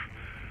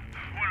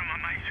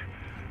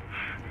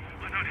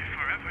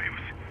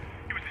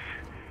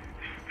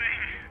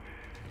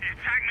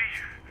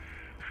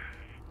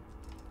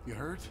 You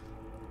hurt?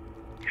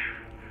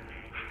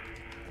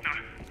 No,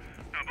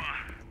 but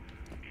I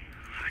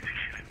had to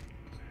kill him.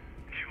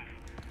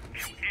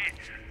 Kill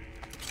it.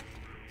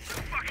 What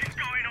the fuck is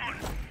going on?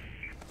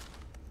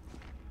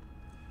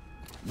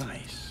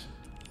 Nice.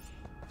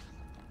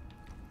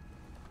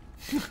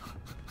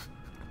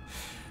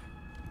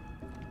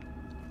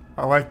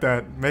 I like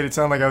that. Made it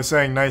sound like I was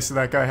saying nice to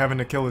that guy having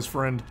to kill his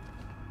friend.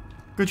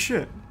 Good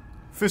shit.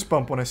 Fist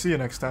bump when I see you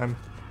next time.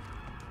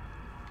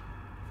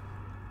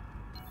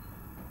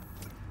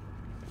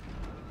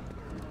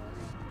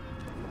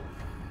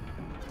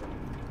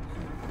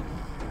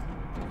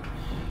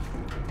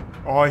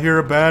 Oh, I hear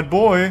a bad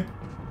boy.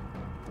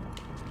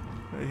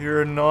 I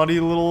hear a naughty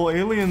little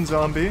alien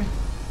zombie.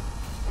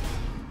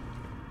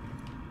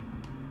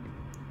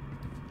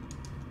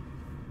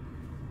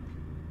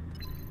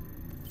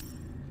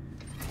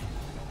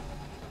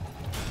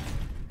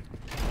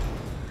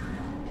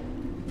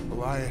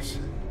 Elias,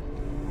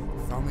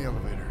 found the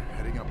elevator,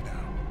 heading up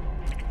now.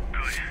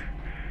 Good.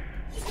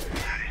 This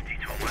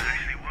detour might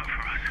actually work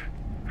for us.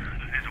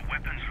 There's a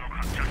weapons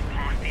lockup just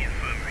past the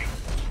infirmary.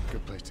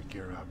 Good place to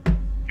gear up.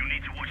 You'll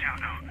need to watch out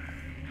though.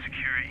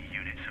 Security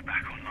units are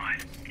back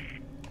online.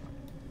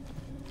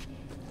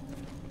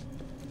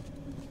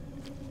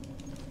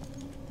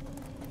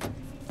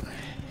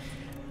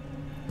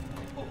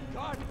 Oh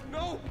God,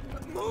 no!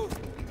 Move!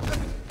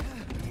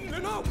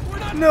 No, we're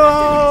not.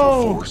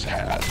 No! Force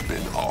has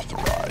been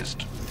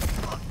authorized.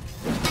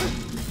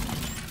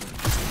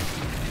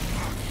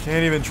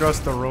 Can't even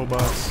trust the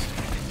robots.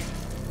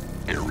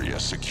 Area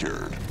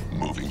secured.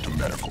 Moving to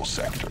medical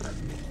sector.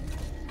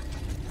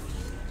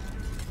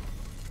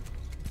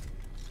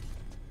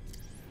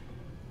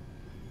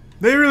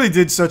 They really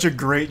did such a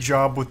great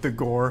job with the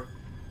gore.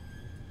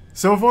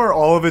 So far,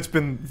 all of it's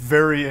been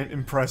very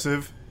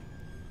impressive.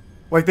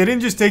 Like, they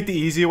didn't just take the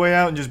easy way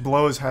out and just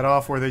blow his head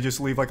off where they just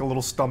leave, like, a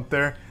little stump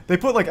there. They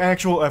put, like,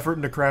 actual effort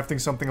into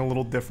crafting something a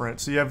little different.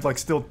 So you have, like,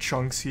 still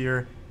chunks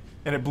here,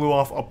 and it blew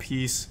off a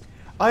piece.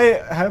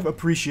 I have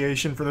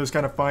appreciation for those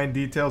kind of fine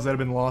details that have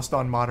been lost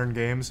on modern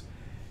games.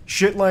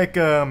 Shit like,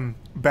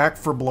 Back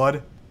 4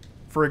 Blood,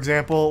 for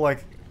example.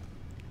 Like,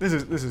 this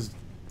is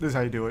how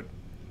you do it.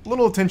 A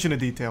little attention to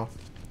detail.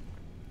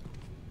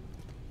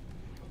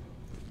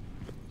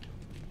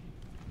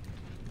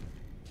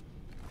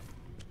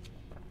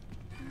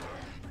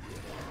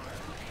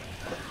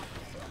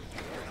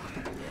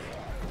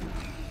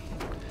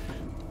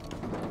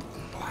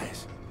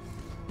 Elias,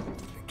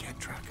 they can't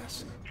track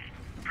us.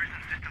 Prison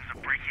systems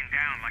are breaking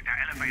down like that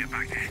elevator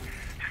back there.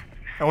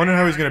 I wonder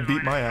how he's gonna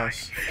beat my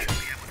ass.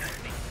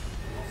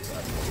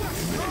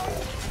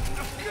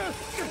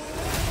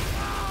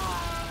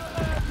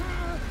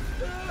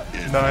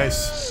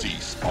 Nice.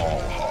 Cease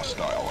all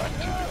hostile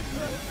activity.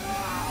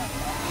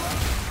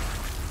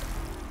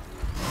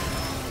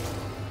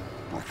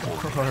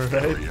 Alright.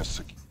 Area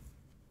secure.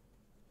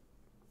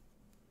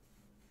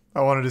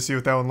 I wanted to see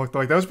what that one looked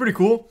like. That was pretty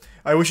cool.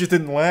 I wish it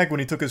didn't lag when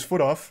he took his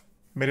foot off.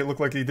 Made it look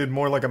like he did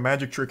more like a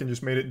magic trick and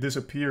just made it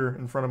disappear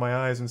in front of my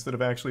eyes instead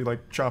of actually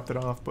like chopped it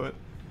off, but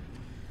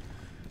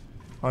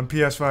on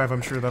PS5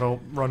 I'm sure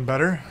that'll run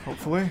better,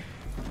 hopefully.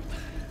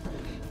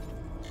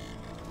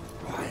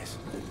 Rise.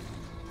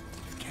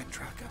 You can't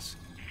track us.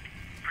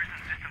 Prison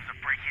systems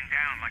are breaking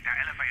down like that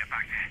elevator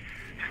back there.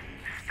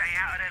 Just stay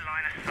out of their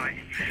line of sight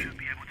and you should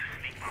be able to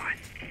sneak by.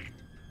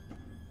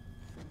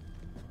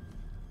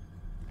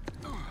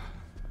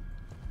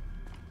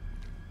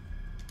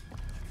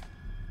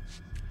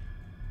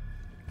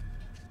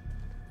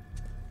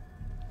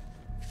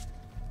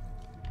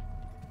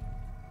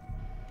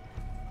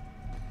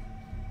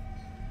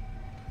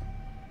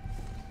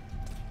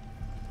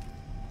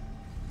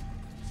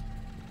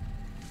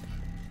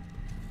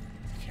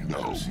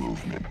 No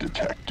movement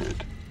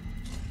detected.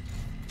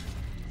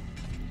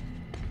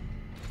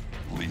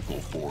 Lethal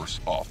force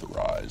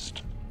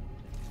authorized.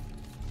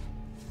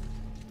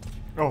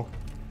 Oh.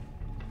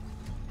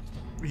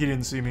 He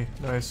didn't see me.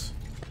 Nice.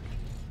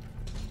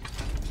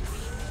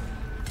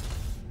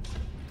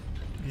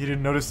 He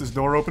didn't notice this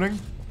door opening?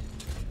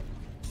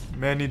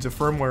 Man needs a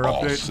firmware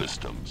All update.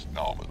 systems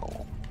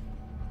nominal.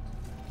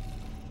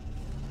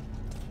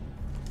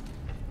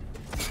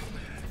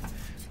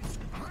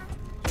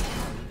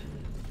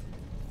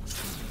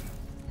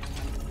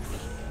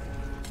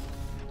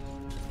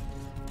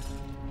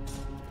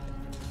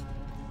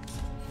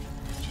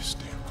 Just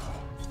stay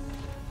low.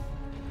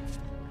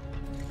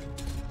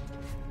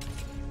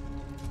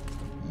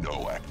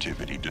 No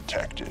activity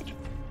detected.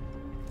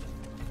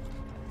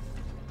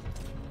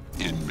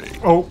 Inmate.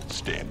 Oh.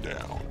 Stand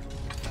down.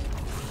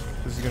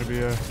 This is gonna be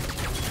a...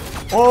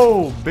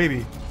 Oh,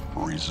 baby.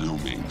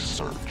 Resuming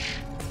search.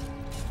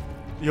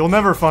 You'll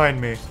never find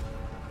me.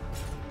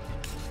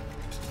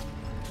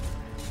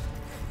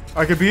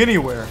 I could be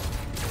anywhere.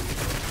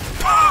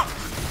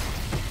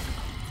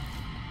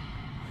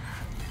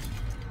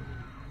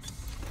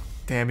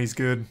 Damn, he's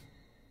good.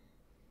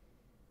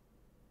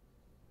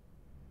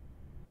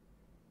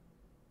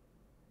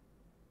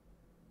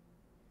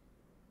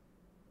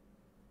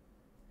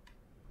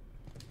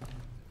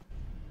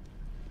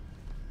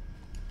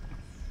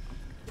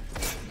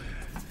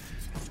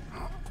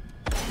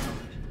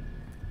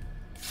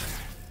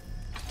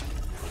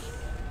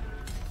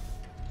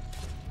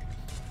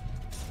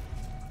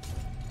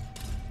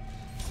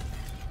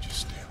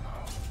 Just stay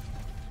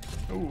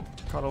low. Ooh,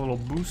 caught a little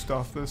boost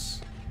off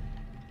this.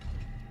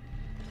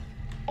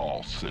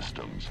 All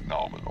systems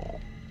nominal.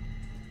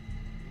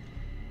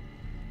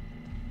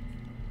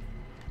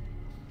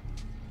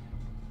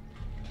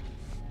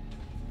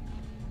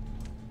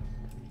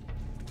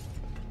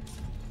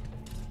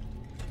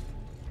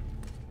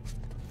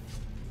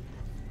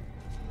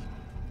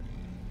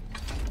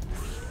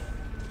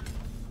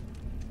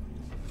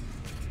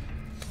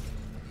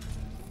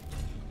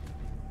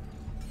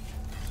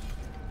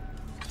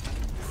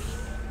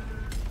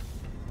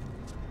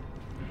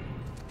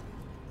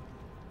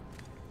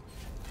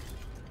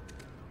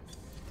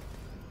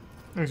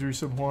 There's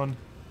resub 1.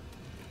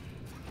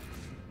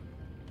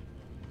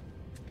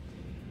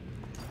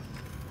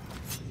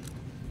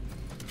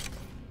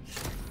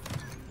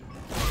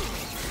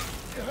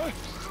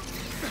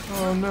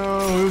 Oh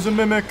no, it was a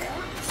mimic.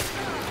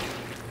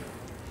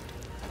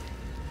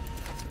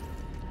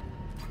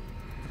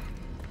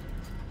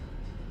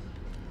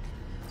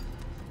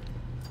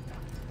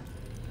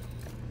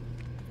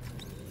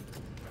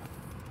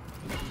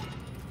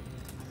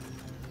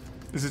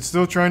 Is it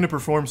still trying to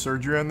perform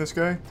surgery on this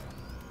guy?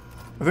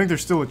 I think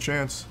there's still a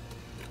chance.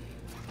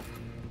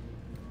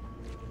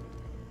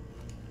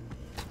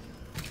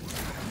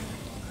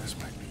 This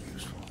might be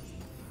useful.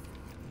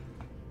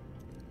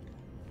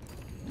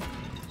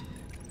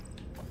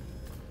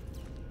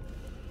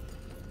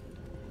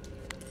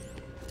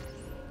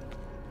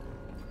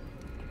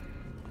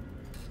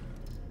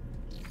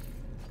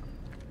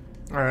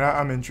 Alright,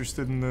 I'm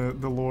interested in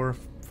the lore.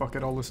 Fuck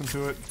it, I'll listen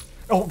to it.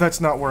 Oh,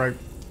 that's not where I...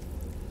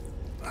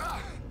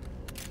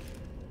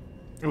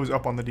 It was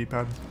up on the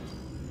D-pad.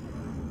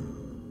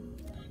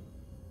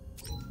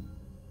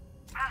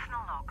 Personal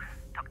log,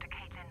 Dr.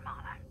 Caitlin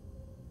Marler.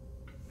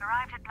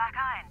 Arrived at Black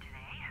Iron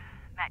today.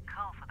 Met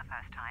Cole for the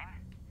first time.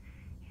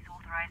 He's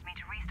authorized me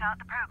to restart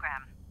the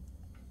program.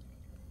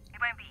 It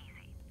won't be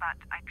easy, but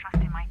I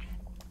trust in my team.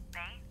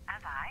 They,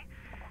 as I,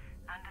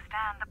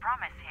 understand the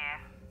promise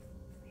here.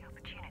 The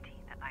opportunity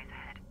that lies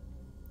ahead.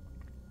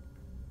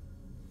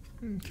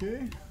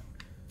 Okay.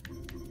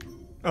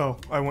 Oh,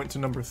 I went to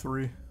number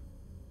 3.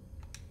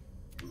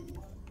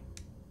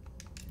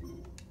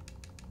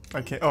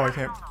 I can't. Oh,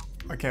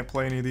 I can't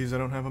play any of these. I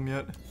don't have them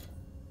yet.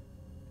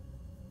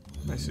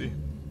 I see.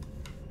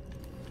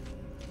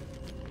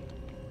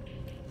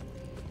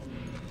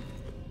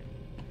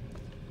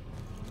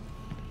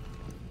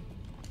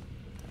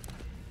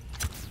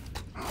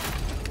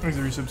 There's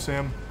the resub,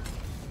 Sam.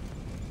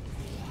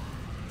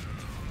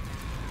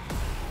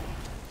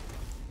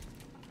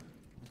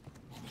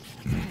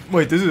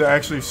 Wait, this is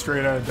actually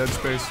straight out of Dead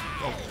Space.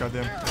 Oh,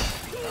 goddamn.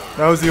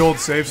 That was the old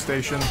save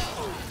station.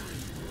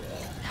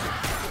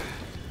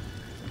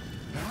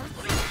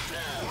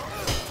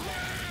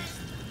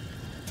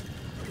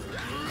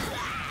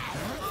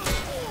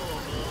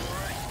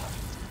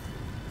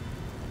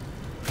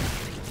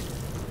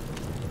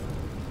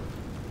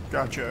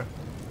 Gotcha.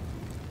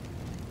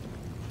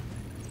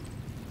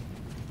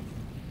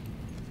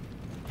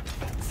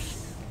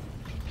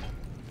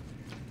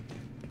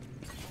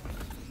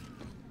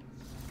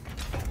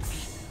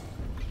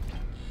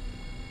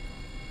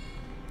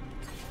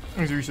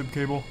 There's your resub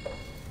cable.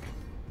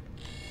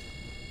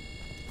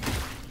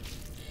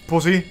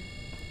 Pussy.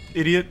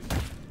 Idiot.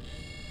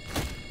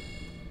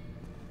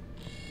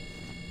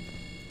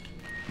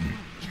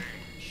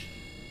 Change.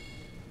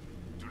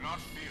 Do not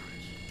fear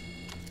it,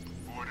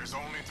 for it is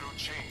only through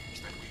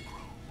change that we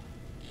grow,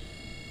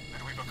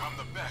 that we become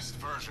the best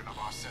version of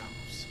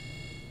ourselves.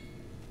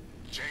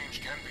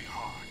 Change can be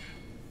hard,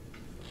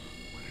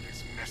 but it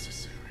is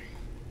necessary.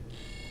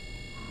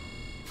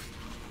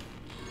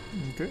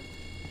 Okay.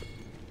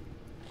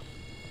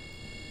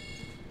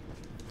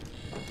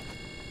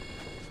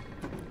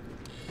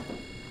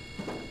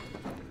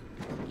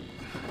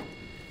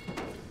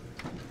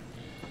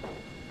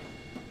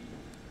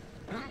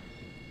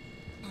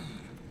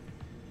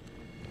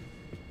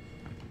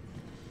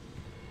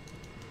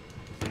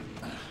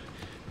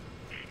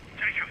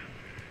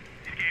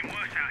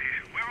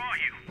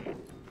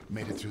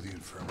 Made it through the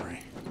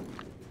infirmary.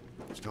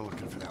 Still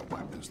looking for that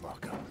weapons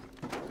lockup.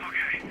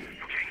 Okay,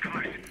 we're getting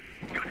close.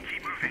 Gotta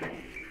keep moving.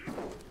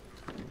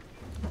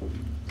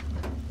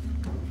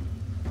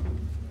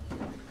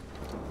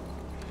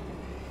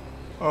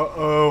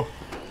 Uh-oh.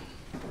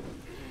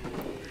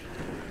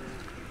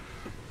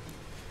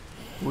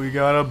 We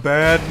got a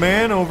bad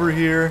man over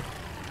here.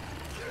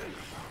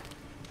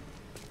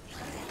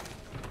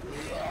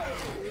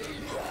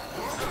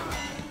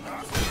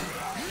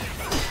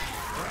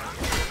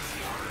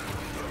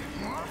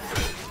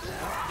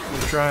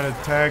 Trying to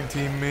tag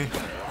team me.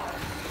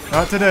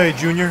 Not today,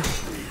 Junior.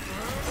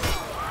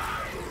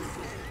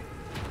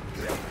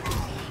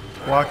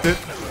 Blocked it.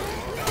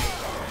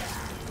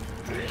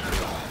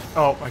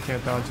 Oh, I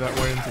can't dodge that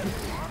way into the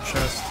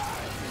chest.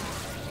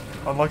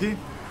 Unlucky.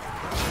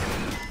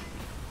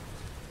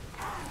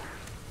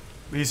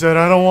 He said,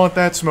 I don't want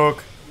that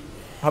smoke.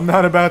 I'm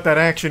not about that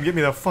action. Get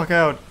me the fuck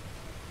out.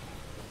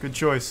 Good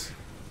choice.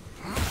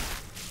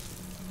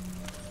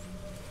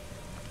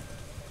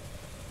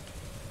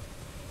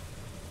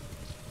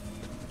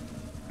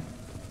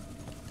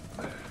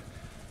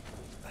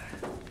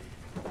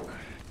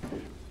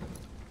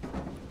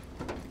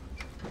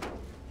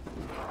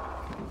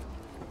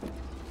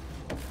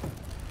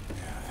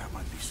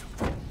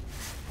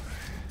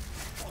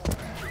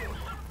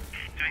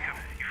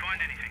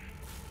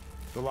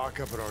 The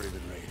lockup had already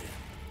been raided.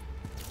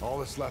 All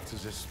that's left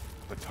is this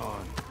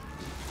baton.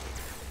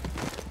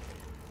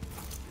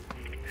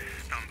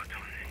 Stun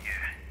baton,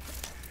 yeah.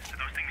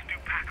 Those things do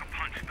pack a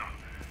punch, though.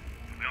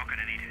 We are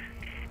gonna need it.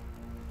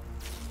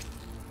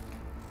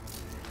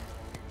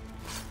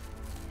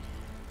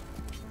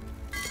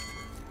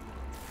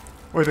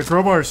 Wait, the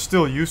crowbar is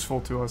still useful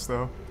to us,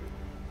 though.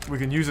 We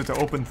can use it to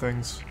open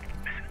things.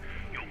 Listen,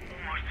 you're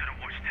almost to the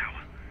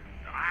watchtower.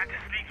 I had to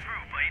sneak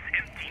through, but it's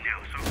empty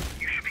now, so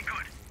you should be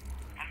good.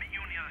 I'll meet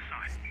you on the other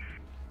side.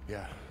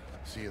 Yeah,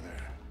 see you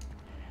there.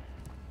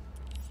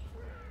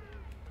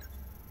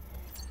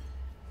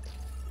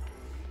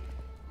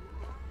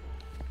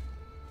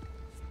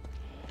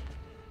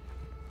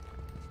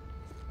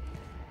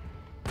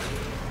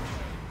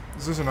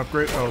 Is this an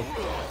upgrade? Oh,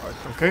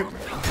 okay.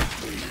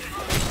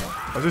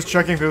 I was just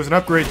checking if it was an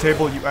upgrade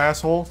table, you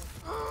asshole.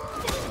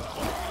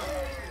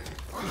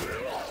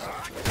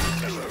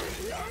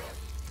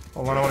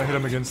 Hold on, I want to hit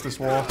him against this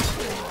wall.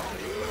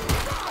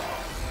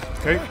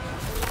 Okay.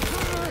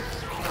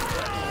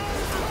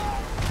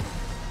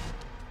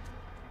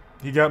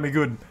 He got me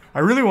good. I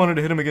really wanted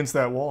to hit him against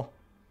that wall.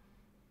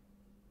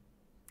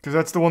 Because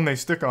that's the one they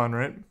stick on,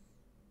 right?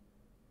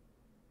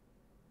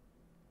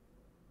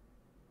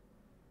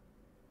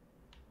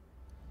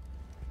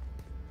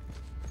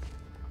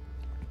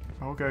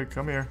 Okay,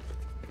 come here.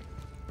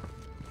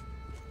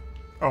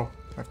 Oh,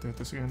 I have to hit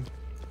this again.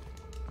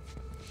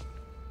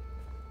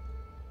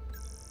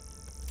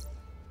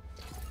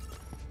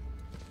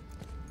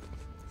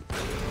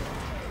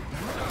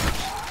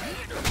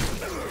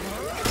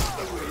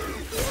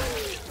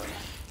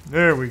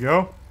 There we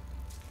go.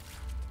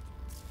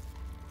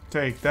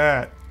 Take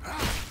that.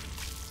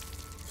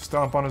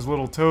 Stomp on his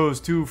little toes,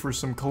 too, for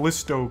some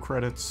Callisto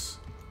credits.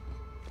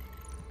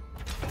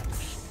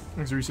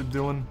 Thanks, Resub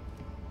Dylan.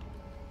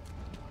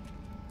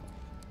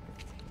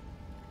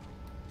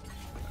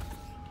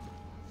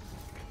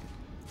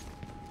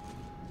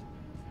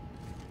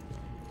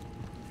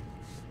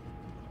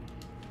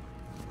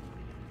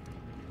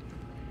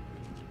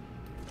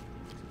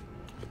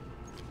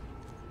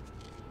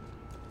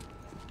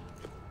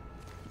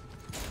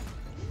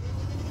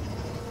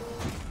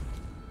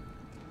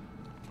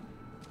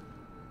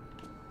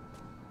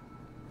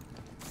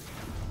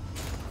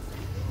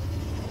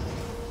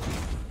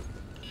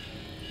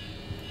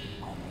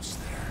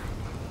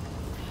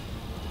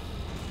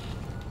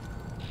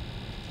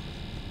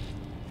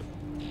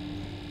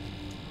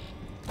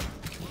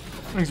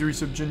 Thanks,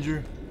 Resub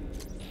Ginger.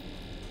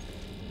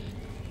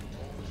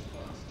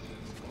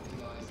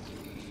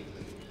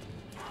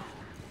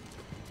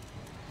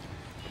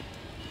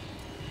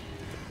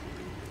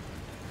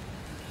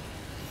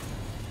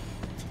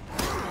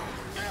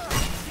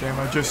 Damn,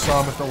 I just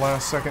saw him at the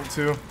last second,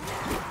 too.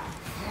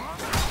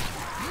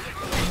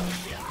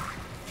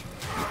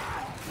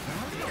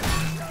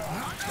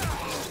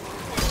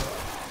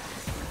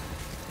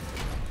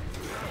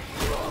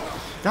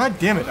 God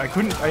damn it,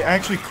 I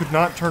actually could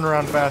not turn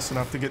around fast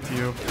enough to get to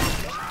you.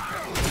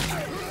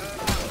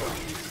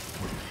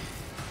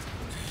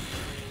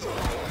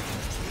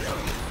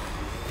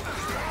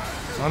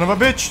 Son of a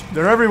bitch,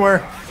 they're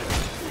everywhere.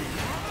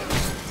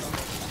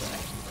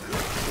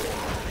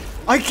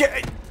 I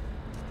can't...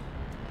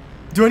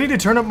 Do I need to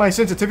turn up my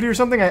sensitivity or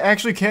something? I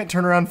actually can't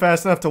turn around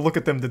fast enough to look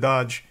at them to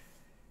dodge.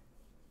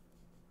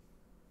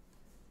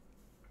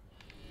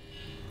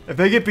 If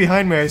they get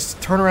behind me, I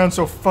turn around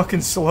so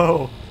fucking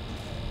slow.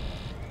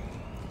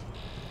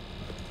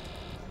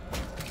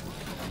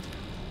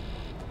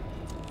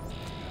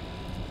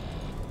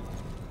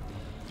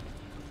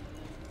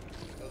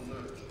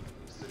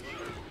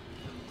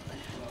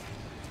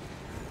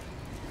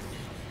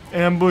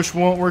 Ambush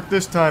won't work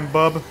this time,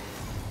 bub.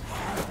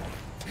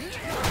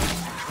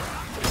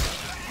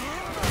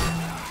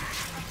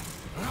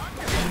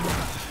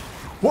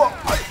 What?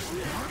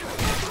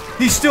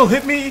 He still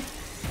hit me?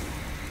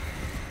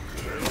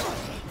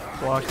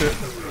 Blocked it.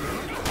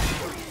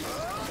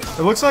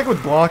 It looks like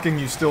with blocking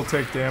you still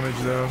take damage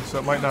though, so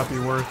it might not be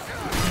worth.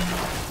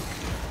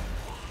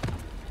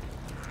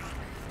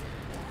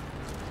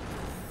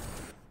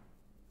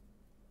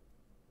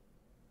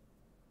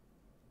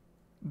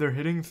 They're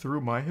hitting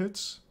through my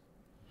hits?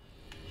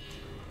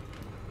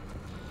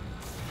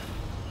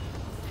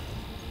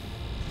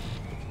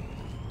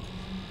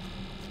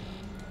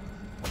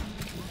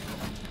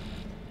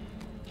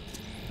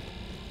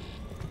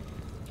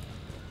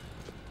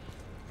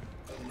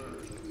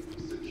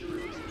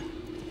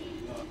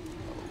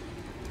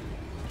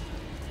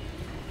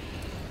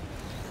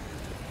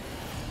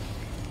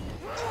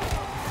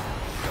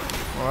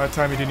 Well, that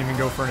time he didn't even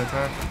go for an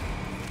attack.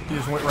 He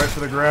just went right for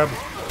the grab.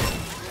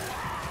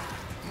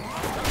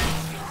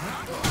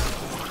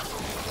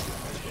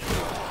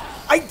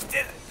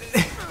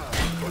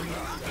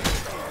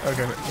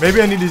 Okay,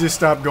 maybe I need to just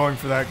stop going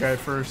for that guy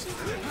first.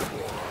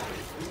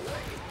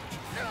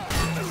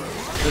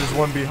 There's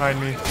one behind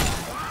me.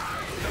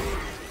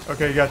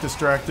 Okay, he got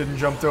distracted and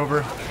jumped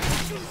over.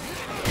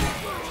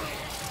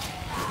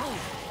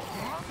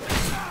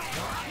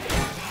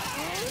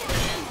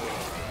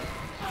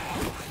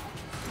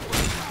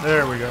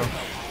 There we go.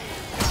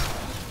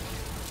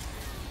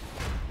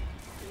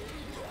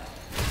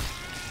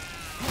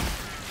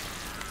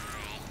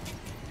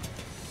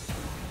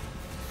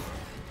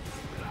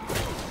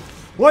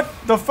 What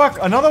the fuck?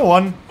 Another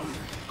one?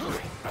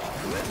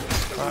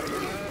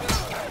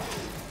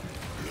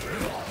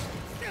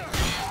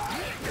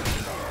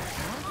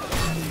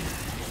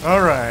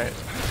 Alright.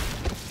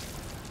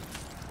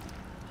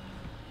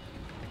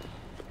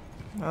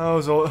 That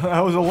was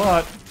a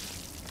lot.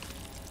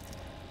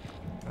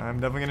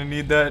 I'm definitely gonna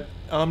need that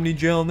Omni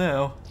gel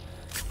now.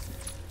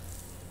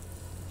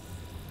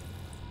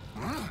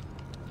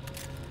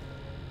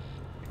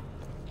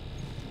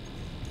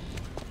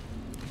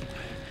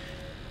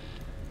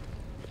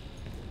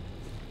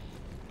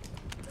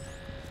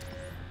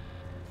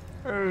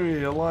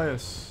 Hey,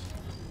 Elias.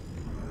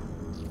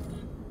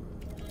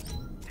 This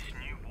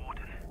new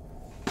warden,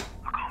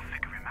 I can't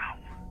figure him out.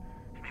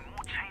 There's been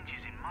more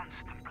changes in months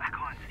than Black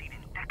Iron's seen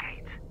in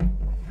decades.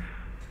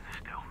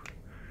 Still,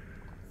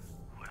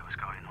 whatever's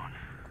going on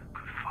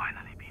could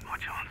finally be my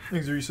chance.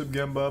 Thanks for Resub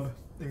Gambub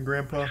and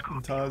Grandpa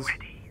and Taz.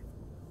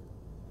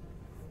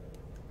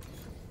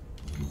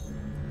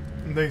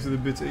 And thanks for the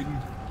bits,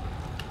 Aiden.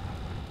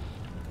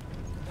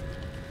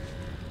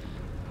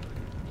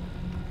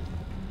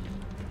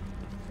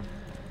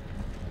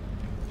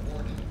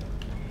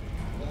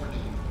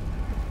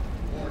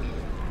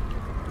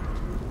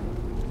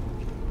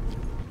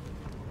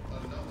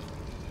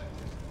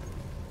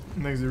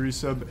 Thanks to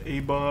resub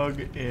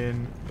A-Bog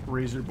and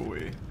Razor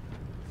Boy.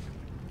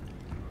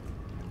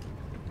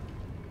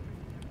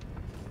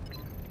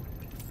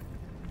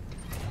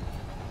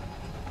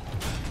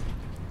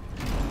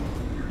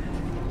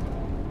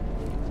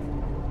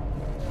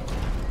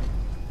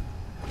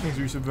 Thanks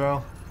to resub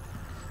Val.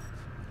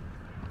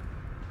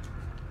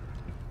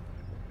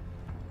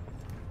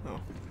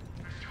 Oh.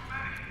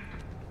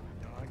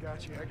 I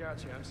got you.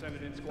 I'm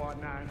sending in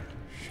Squad 9.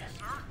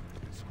 Sir,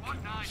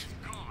 Squad 9 is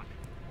gone.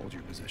 Hold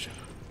your position.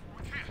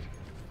 We can't.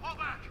 Fall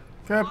back.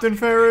 Captain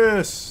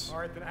Ferris!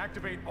 Alright, then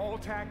activate all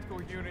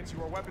tactical units.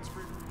 You are weapons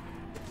free.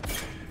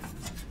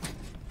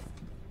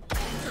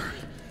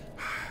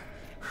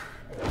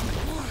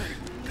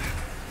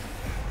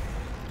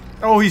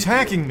 Oh, he's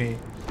hacking me.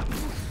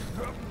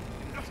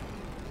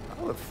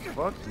 How the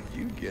fuck did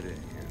you get in here?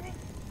 You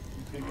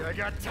think I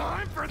got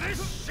time for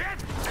this shit?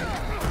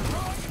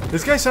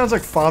 This guy sounds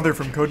like Father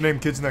from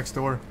Codename Kids Next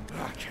Door.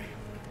 Okay.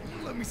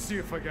 let me see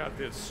if I got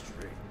this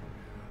straight.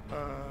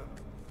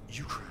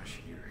 You crash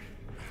here,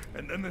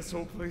 and then this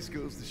whole place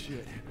goes to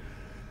shit.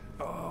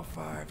 Oh,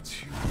 5,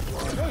 2,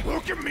 1.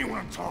 Look at me when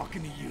I'm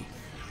talking to you.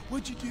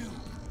 What'd you do?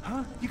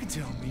 Huh? You can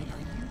tell me.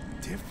 Are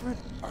you different?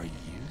 Are you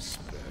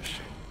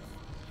special?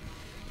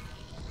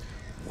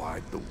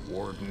 Why'd the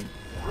warden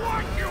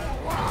want you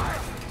alive?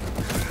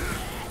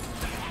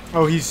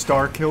 Oh, he's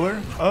Star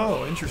Killer?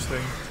 Oh,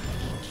 interesting.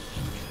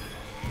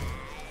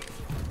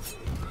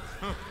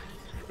 Huh.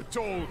 I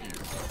told you.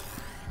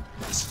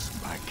 This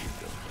is my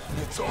kingdom, and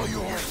it's all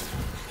yours.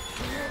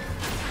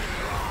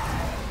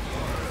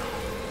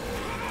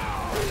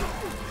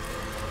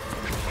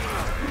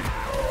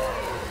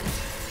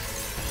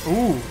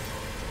 Ooh.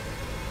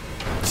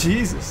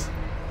 Jesus.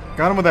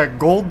 Got him with that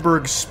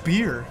Goldberg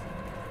spear.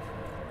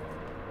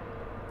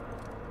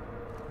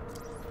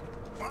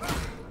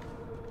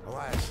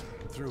 Elias,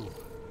 through.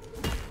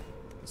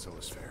 And so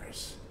is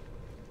Ferris.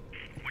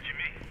 What do you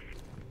mean?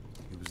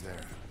 He was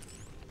there.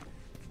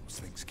 Those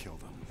things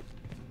killed him.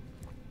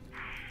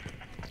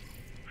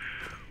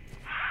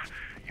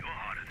 You're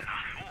harder than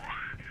I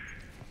thought.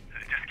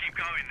 Just keep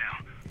going now.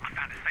 I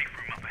found a safe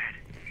room up ahead.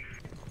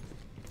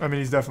 I mean,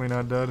 he's definitely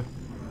not dead.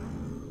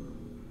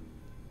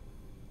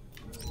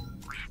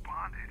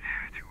 Responded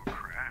to a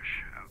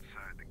crash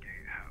outside the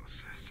gatehouse.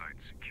 Site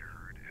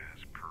secured as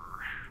per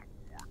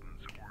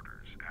Warden's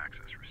orders.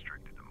 Access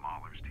restricted to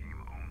Mahler's team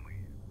only.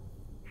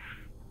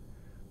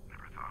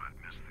 Never thought I'd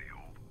miss the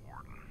old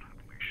Warden.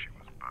 At least she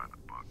was by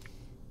the book.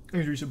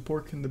 Thanks for some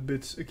pork in the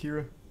bits,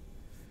 Akira.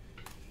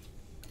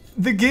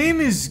 The game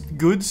is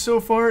good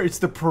so far. It's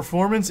the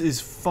performance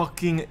is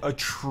fucking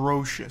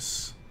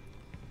atrocious.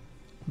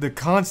 The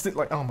constant,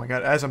 like, oh my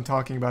god, as I'm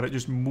talking about it,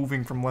 just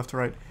moving from left to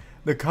right.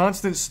 The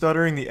constant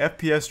stuttering, the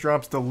FPS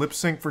drops, the lip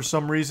sync for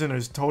some reason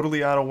is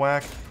totally out of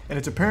whack, and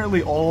it's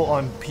apparently all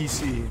on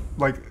PC.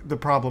 Like, the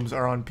problems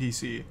are on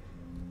PC.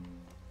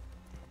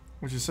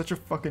 Which is such a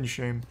fucking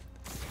shame.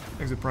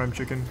 Thanks to Prime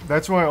Chicken.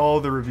 That's why all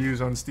the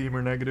reviews on Steam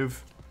are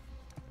negative.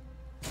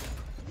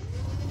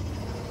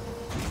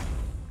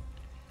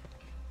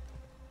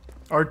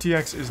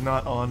 RTX is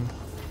not on.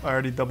 I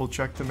already double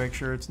checked to make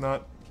sure it's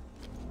not.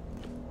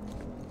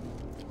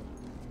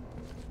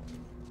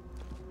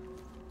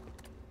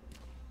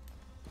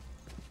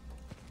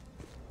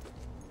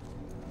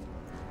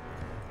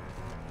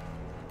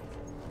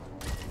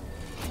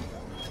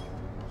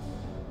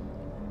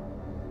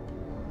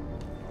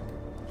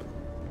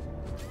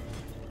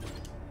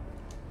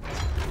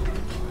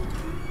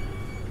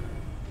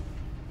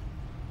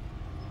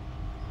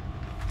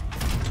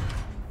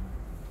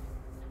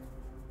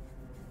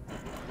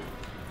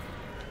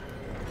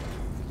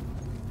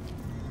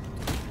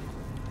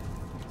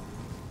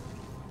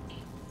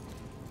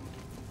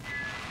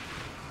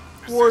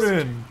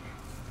 Warden!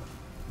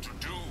 To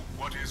do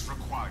what is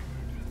required.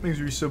 Thanks,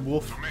 Resub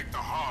Wolf. To make the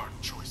hard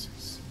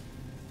choices.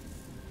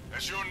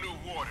 As your new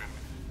warden,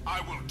 I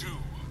will do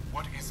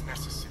what is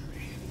necessary.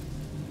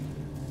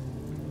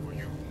 For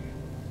you.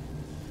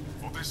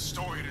 For this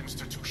storied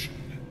institution.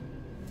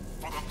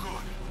 For the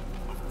good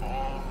of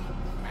all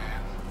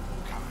mankind.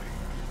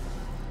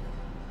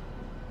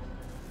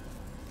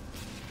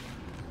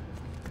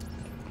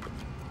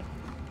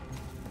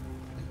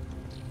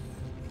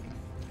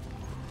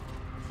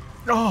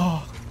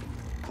 Oh!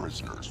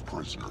 Prisoners.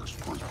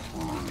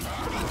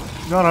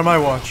 Not on my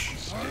watch.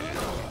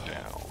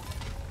 Down.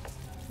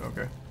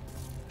 Okay.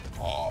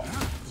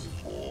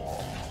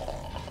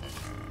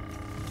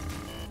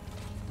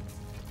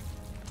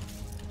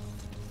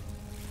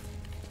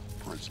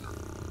 Prisoner.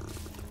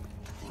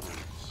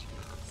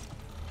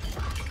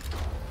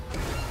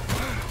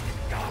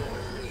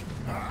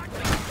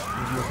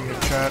 He's looking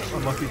at chat.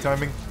 Unlucky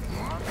timing.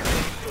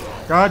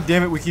 God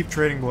damn it, we keep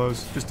trading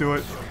blows. Just do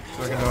it.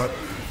 So I can know it.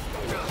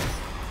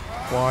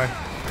 Why?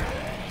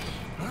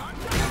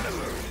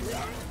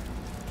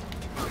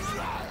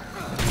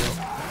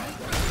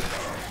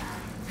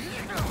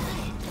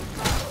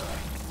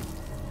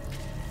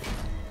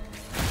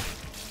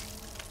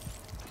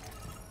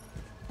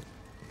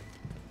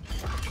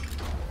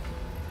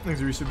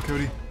 Thanks, Resub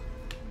Cody.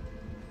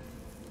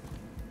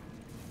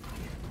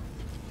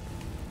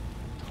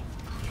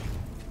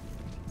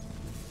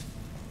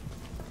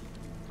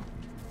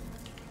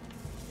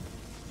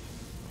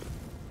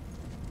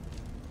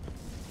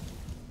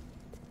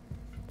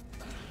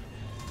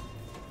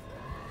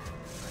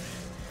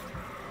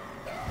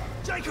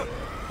 Jacob!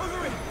 Over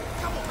here!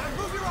 Come on, man!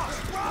 Move your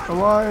ass! Run!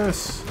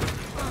 Elias!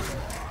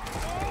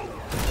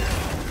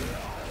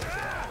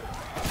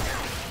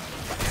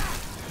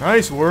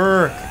 Nice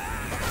work!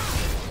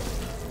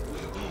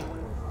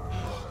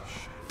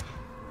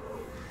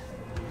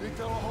 Think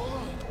that'll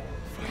hold him?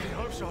 I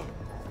hope so.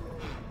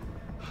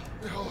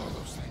 The hell are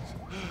those things?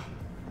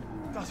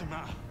 Doesn't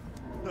matter.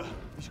 Look, you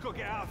just gotta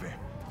get out of here.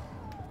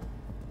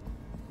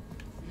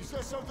 You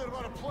said something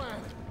about a plan.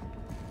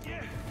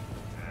 Yeah.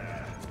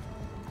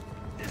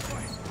 This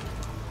way.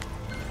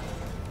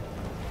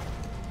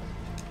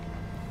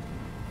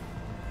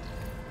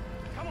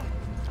 Come on.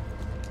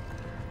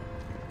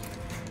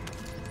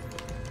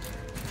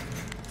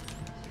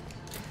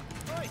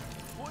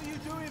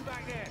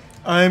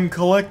 I'm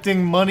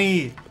collecting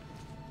money.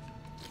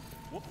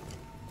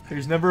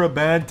 There's never a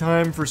bad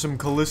time for some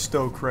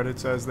Callisto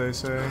credits, as they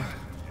say.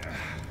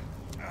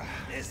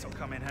 This'll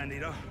come in handy,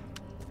 though.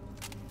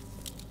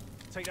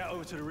 Take that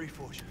over to the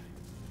Reforge.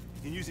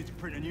 You can use it to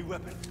print a new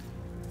weapon.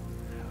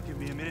 Now, give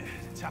me a minute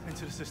to tap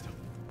into the system.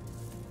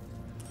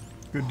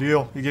 Good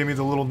deal. You gave me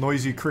the little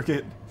noisy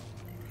cricket.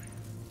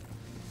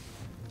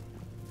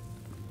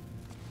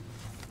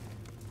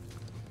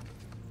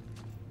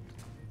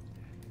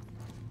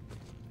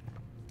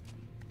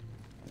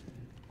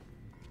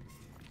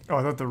 Oh,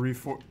 I thought the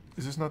Reforge...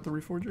 Is this not the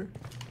Reforger?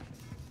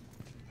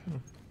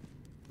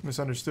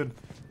 Misunderstood.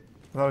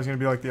 I thought it was going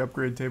to be like the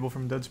upgrade table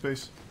from Dead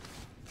Space.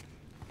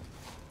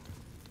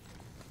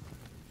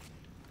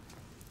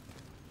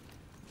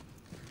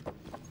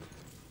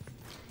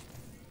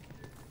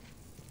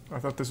 I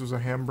thought this was a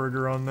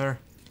hamburger on there.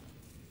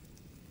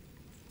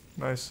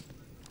 Nice.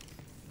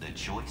 The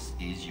choice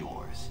is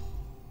yours.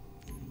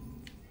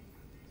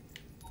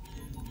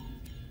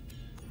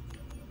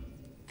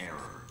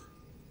 Error.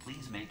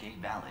 Please make a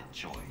valid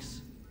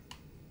choice.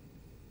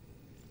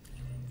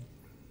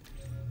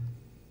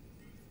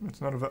 It's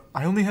not a...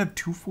 I only have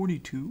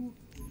 242?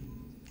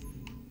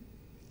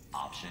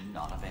 Option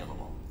not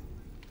available.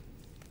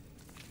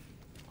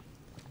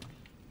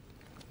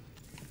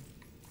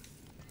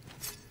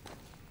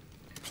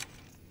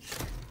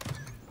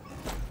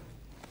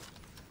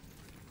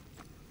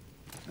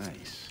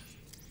 Nice.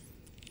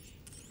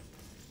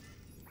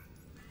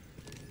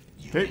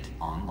 Unit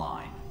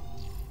online.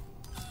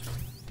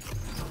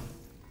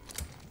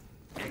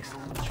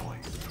 Excellent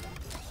choice.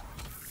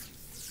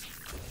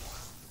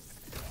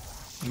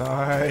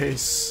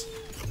 Nice.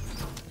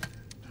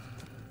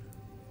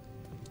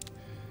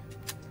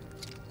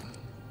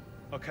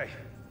 Okay,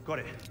 got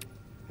it.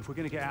 If we're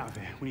gonna get out of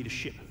here, we need a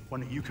ship, one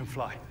that you can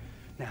fly.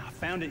 Now, I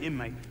found an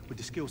inmate with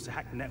the skills to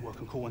hack the network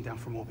and call one down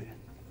from orbit.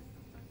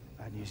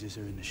 Bad news is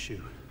they're in the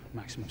shoe.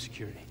 Maximum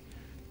security.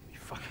 Be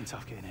fucking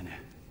tough getting in there.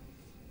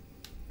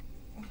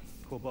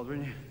 Cool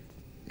bothering you?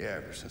 Yeah,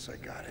 ever since I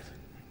got it.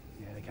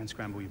 Yeah, they can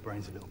scramble your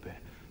brains a little bit.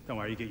 Don't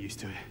worry, you get used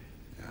to it.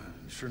 Yeah,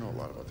 you sure know a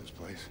lot about this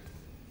place.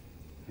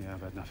 Yeah,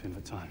 I've had nothing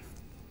but time.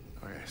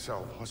 Okay,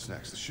 so what's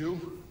next? The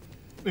shoe?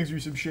 Thanks for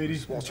some shady.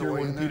 Walter Tier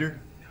way 1 in there? Peter.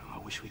 No, I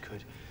wish we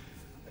could.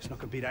 It's not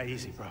gonna be that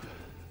easy, bruv.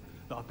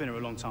 Look, I've been here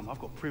a long time. I've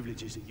got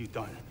privileges that you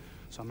don't.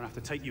 So I'm gonna have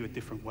to take you a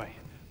different way.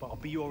 But I'll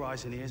be your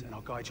eyes and ears and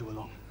I'll guide you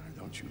along.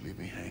 Don't you leave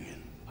me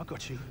hanging. I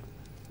got you.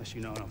 Unless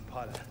you know I'm a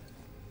pilot.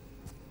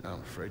 No,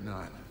 I'm afraid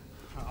not.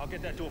 I'll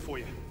get that door for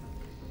you.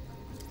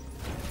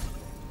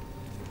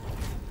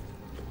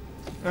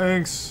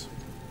 Thanks.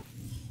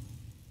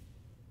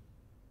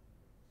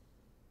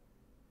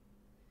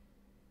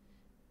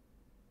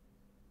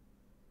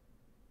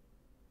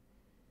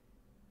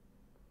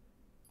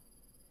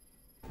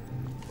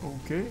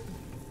 Okay.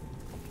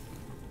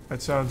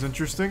 That sounds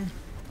interesting.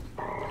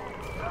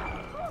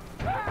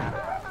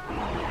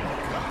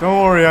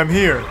 Don't worry, I'm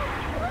here.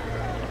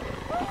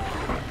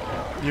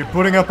 You're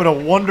putting up in a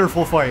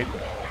wonderful fight.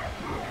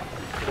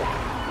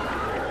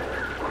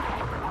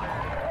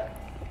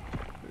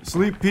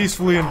 Sleep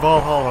peacefully in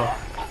Valhalla.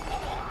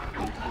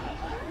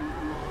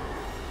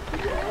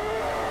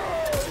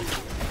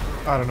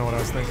 I don't know what I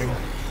was thinking.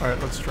 Alright,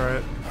 let's try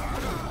it.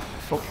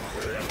 Oh.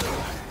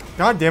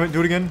 God damn it, do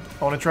it again.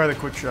 I want to try the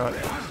quick shot.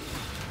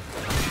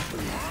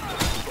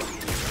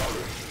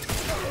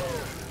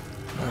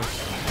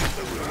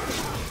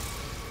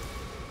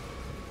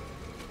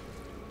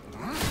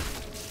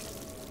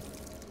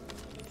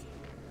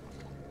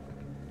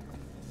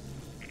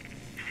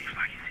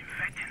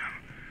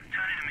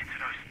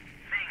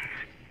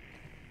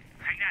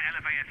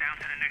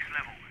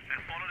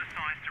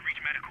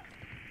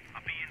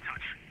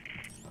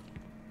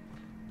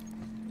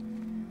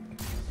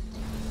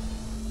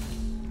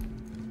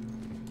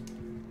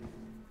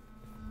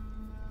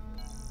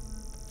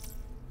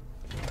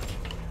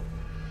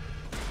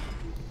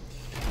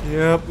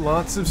 Yep,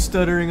 lots of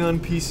stuttering on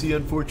PC,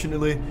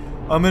 unfortunately.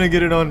 I'm gonna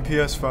get it on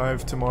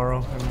PS5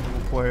 tomorrow, and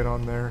we'll play it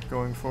on there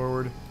going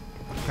forward.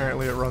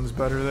 Apparently it runs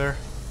better there.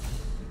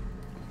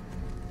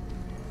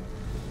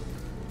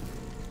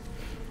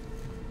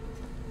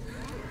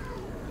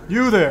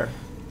 You there!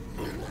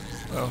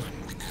 Oh.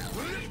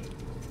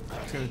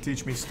 It's gonna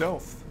teach me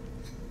stealth.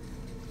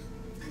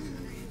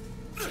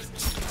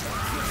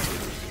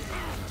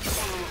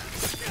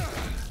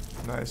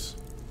 Nice.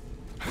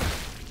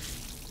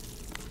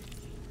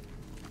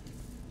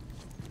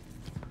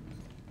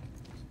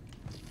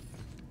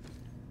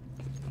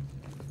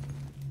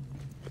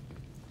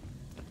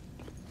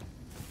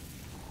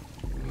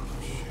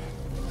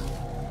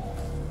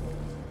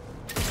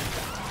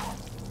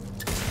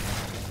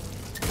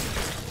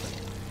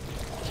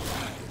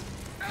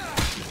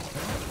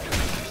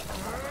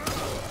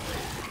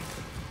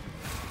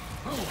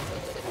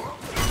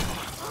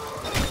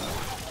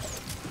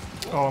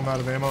 Oh, I'm out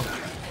of ammo.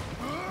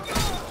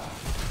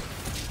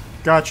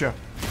 Gotcha.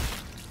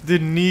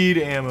 Didn't need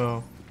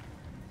ammo.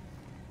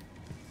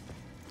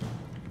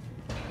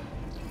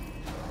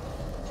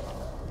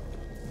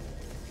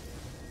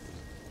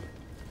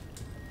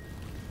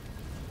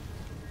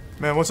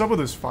 Man, what's up with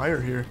this fire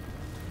here?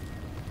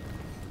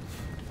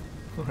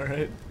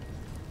 Alright.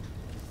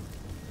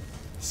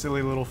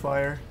 Silly little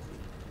fire.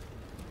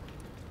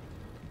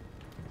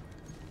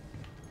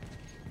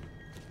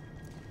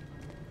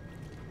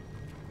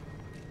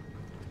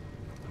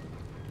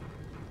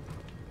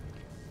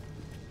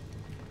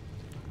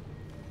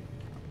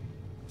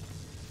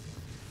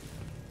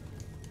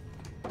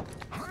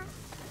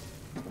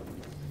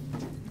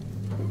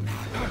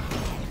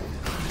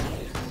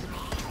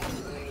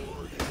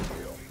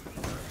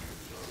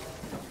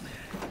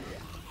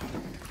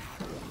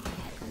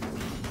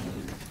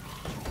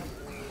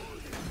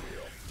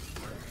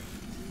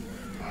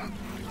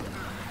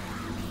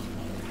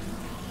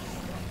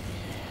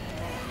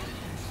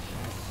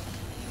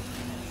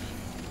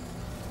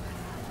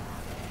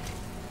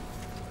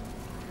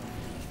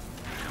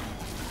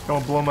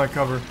 Don't blow my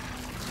cover.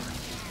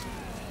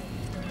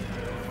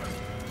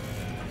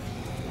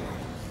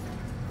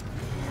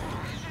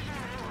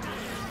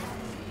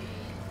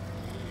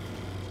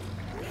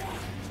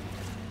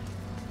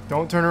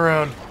 Don't turn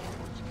around.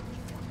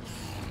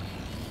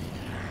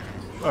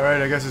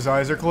 Alright, I guess his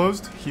eyes are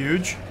closed.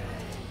 Huge.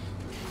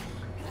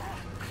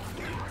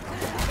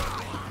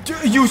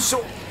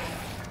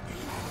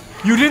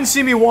 You didn't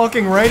see me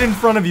walking right in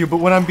front of you, but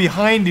when I'm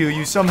behind you,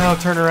 you somehow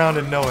turn around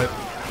and know it.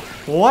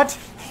 What?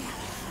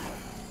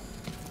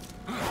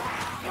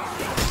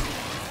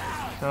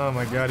 Oh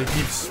my god, he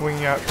keeps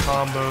swinging out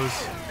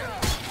combos.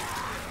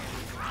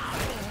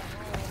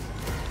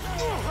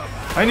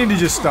 I need to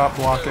just stop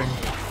blocking.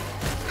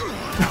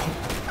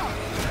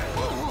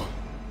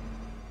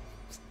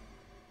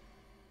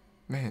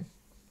 Man.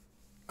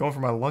 Going for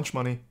my lunch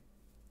money.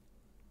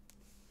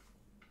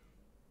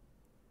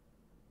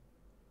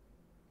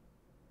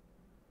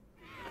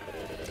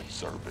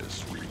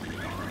 Service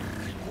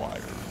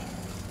required.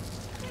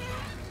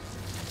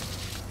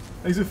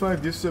 Exit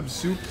 5 gift sub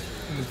soup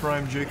in the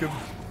prime Jacob.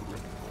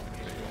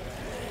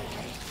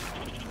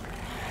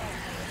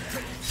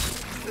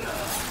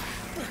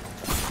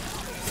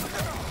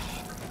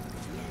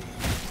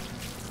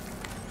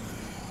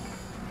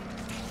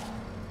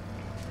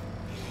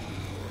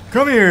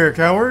 Come here,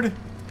 coward! They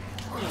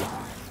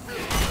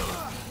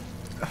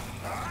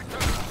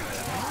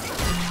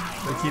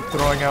keep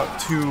throwing out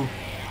two.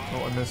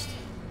 Oh, I missed.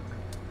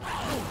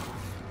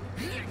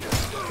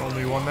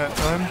 Only one that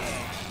time.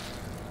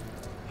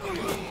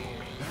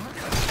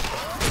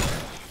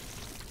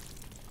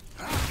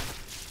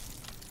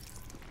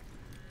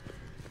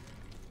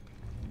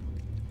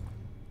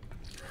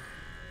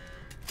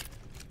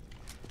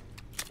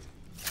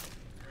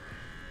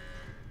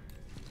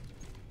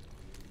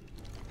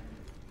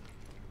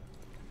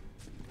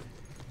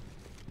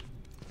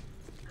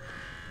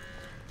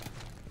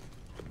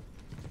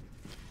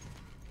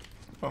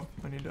 Oh,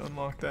 I need to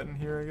unlock that in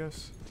here, I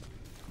guess.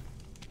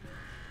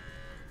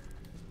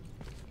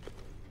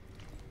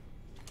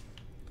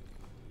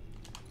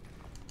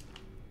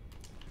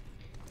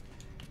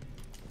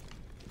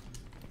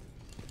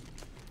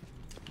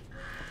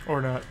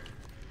 Or not.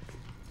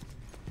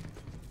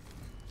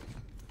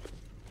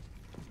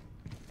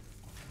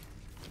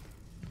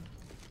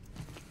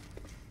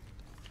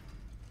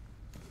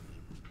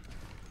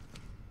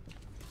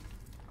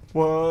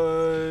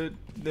 What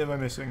am I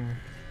missing?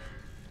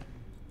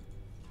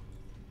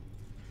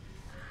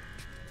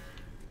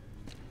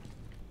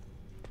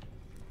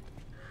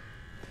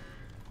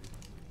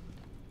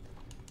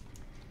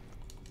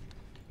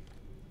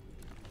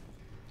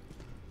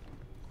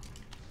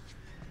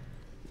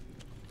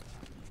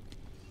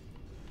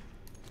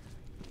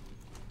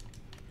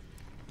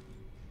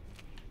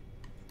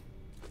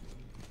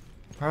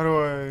 How do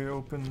I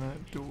open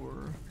that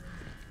door?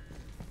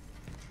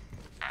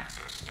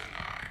 Access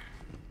denied.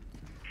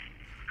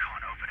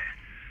 Can't open it.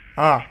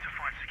 Ah. Need to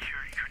find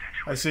security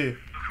credentials. I see. Look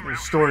around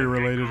It's story for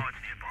any related. guards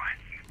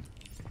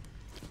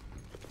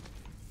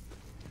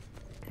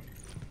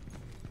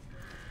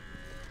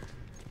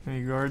nearby.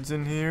 Any guards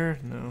in here?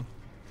 No.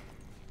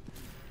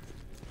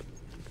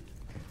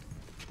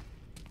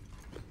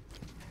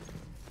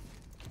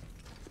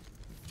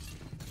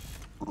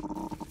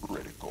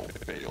 Critical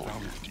failure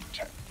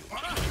detected.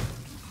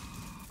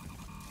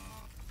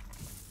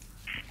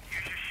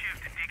 Use your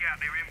shift to dig out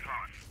their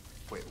implants.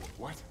 Wait,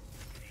 what?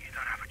 You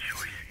don't have a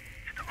choice.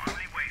 It's the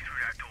only way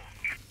through that door.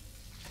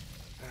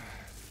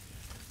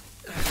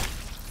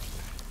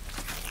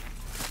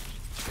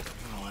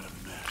 Oh, what a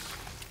mess.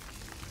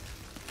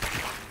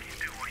 You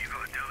do what you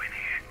gotta do in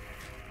here.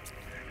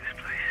 This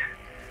place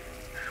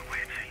has a way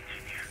of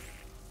changing you.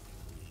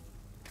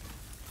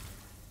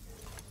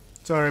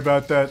 Sorry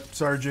about that,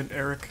 Sergeant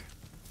Eric.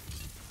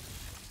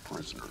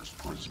 Prisoners.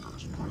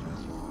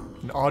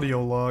 An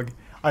audio log.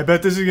 I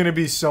bet this is gonna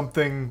be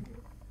something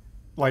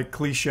like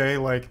cliche,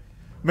 like,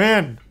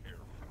 man,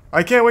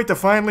 I can't wait to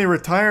finally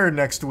retire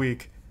next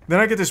week. Then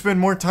I get to spend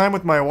more time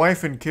with my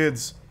wife and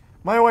kids.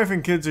 My wife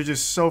and kids are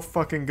just so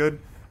fucking good.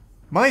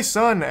 My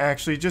son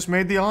actually just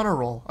made the honor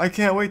roll. I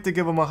can't wait to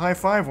give him a high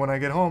five when I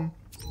get home.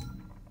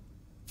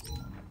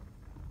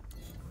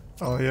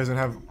 Oh, he doesn't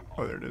have...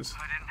 Oh, there it is.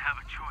 I didn't have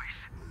a choice.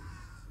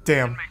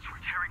 Damn. Inmates were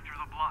tearing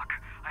through the block.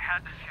 I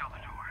had to seal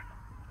the door.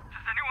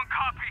 Does anyone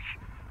copy?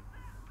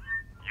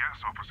 Yes,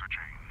 Officer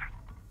Jane.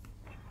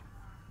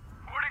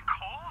 Warden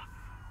Cole?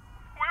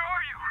 Where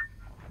are you?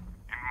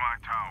 In my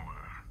tower.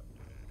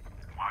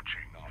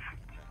 Watching.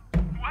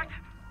 What?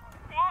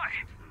 Why?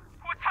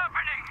 What's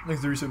happening?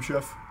 Thanks, the resub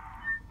chef.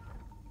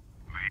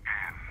 The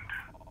end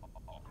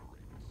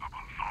of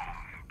a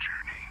long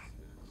journey.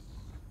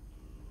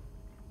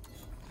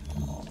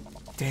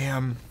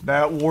 Damn,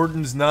 that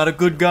warden's not a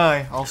good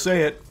guy. I'll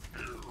say it.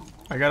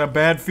 I got a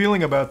bad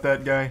feeling about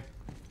that guy.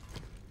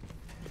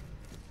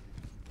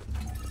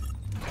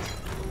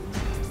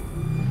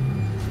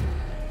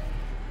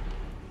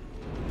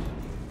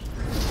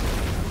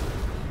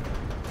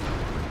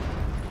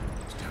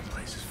 This damn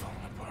place is falling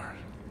apart.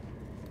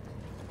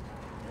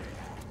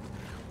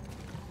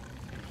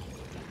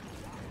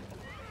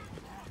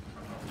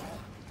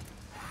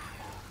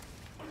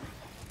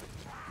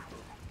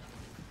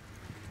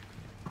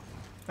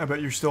 I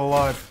bet you're still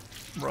alive.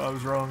 Bro, I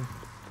was wrong.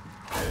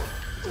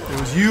 It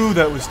was you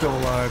that was still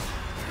alive.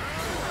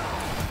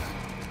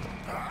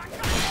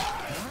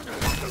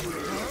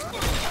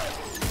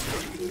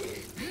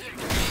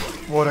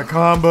 What a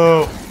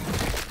combo.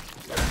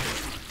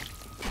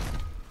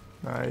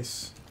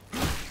 Nice.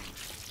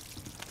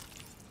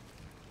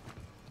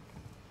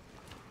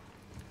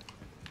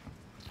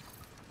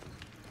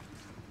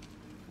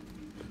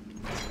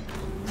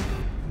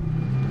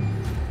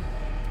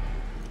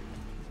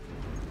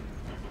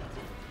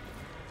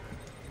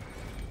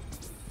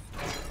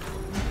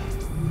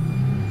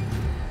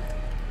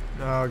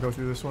 I'll go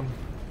through this one.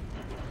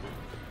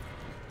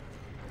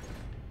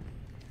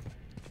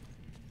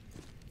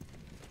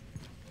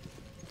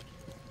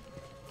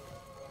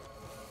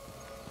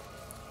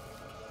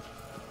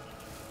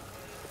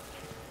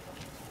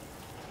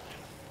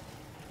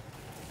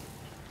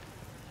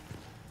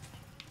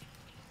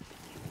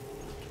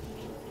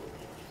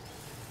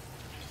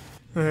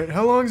 Alright,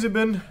 how long has it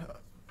been?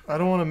 I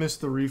don't want to miss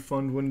the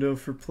refund window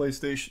for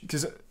PlayStation,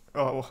 because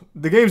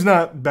the game's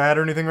not bad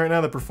or anything right now.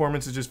 The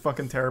performance is just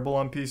fucking terrible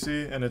on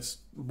PC, and it's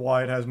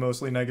why it has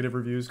mostly negative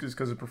reviews,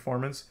 because of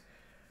performance.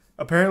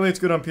 Apparently it's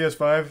good on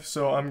PS5,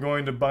 so I'm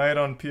going to buy it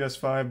on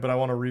PS5, but I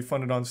want to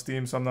refund it on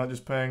Steam, so I'm not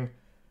just paying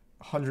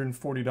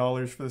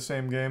 $140 for the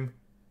same game.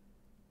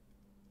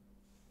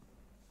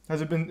 Has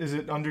it been, is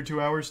it under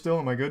 2 hours still?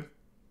 Am I good?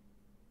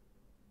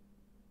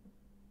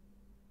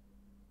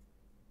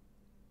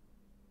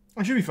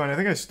 I should be fine. I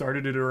think I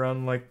started it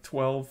around like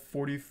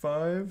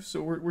 12:45,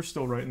 so we're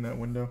still right in that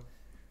window.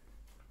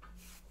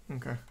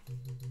 Okay.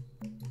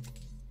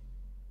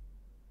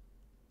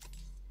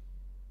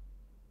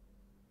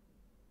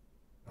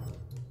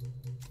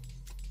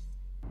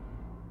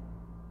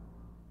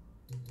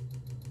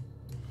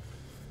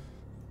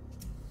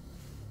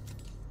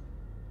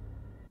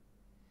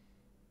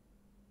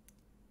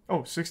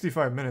 Oh,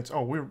 65 minutes.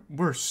 Oh,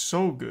 we're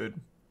so good.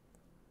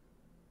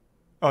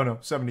 Oh no,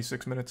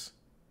 76 minutes.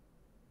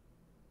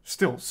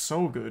 Still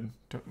so good.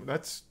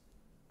 That's,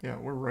 yeah,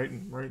 we're right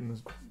in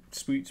the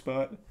sweet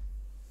spot.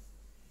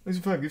 Thanks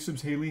for 5 gift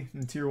subs, Haley,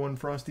 and Tier 1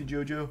 Frosty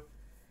Jojo.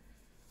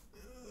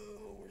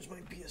 Where's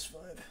my PS5?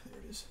 There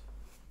it is.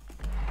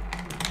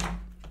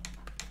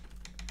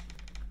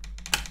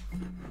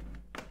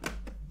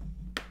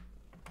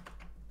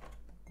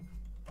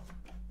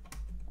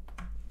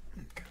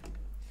 Okay.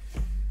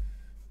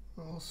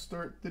 I'll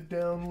start the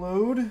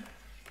download.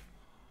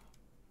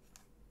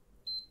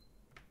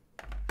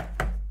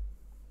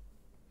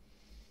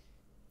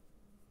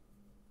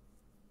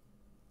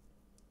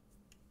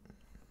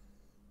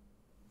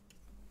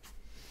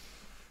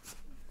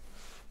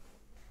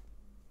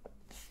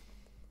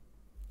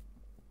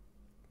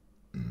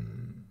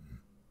 Mm.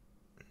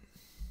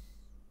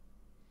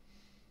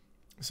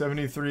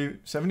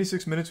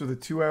 76 minutes with a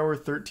 2 hour,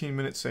 13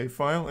 minute save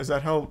file. Is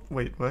that how,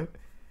 wait, what?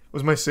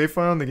 Was my save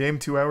file in the game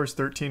 2 hours,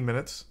 13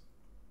 minutes?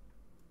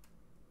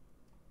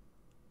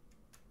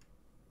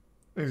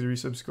 Thanks,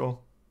 resub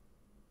skull.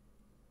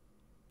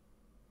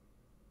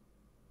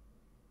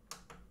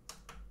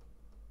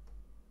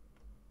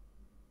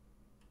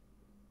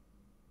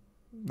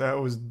 That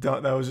was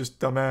just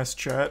dumbass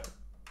chat.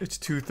 It's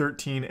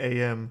 2:13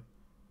 a.m.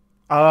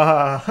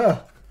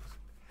 Ah,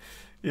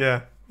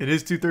 yeah, it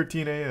is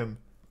 2:13 a.m.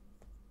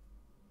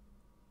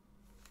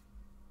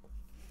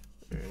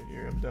 Alright,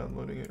 here, I'm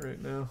downloading it right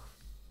now.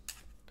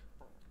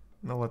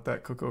 And I'll let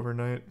that cook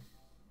overnight.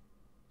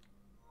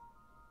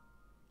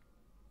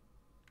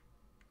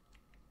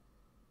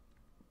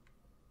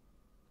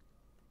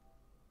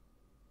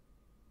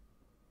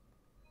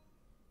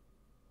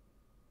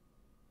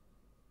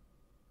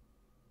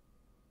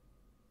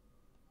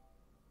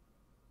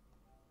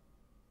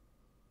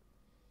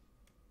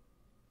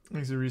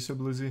 Thanks a resub,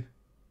 Lizzie.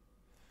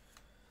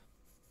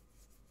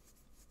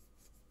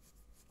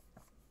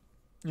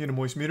 You gonna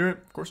moist meter it?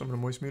 Of course I'm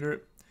gonna moist meter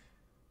it.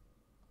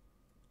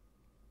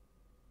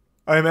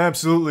 I am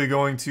absolutely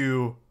going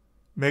to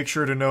make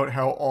sure to note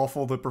how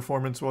awful the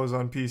performance was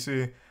on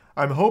PC.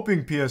 I'm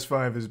hoping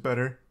PS5 is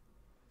better.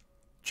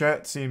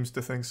 Chat seems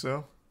to think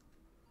so.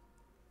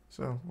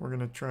 So we're going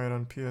to try it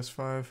on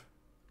PS5.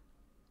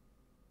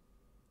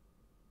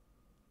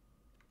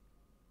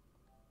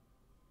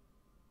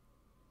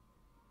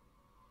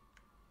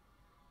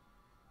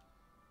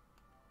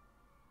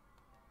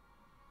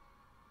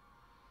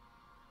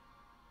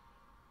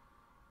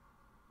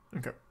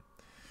 Okay.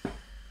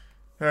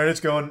 Alright, it's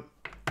going.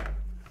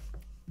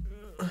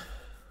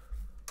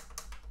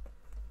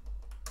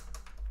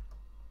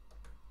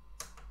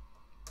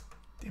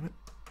 Damn it.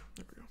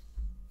 There we go.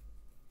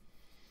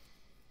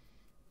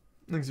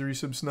 Thanks, the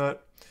resub's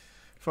not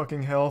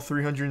fucking hell.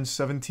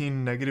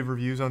 317 negative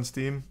reviews on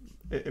Steam.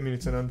 I mean,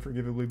 it's an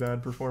unforgivably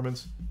bad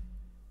performance.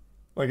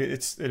 Like, it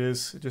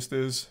is. It just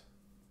is.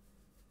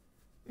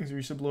 Thanks, the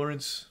resub,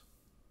 Lawrence.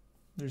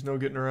 There's no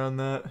getting around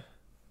that.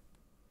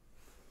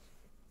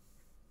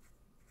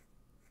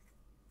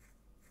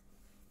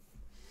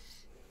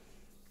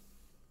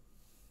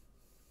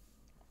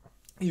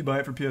 You buy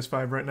it for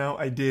PS5 right now?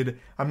 I did.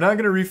 I'm not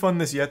going to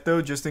refund this yet,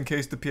 though, just in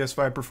case the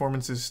PS5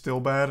 performance is still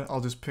bad. I'll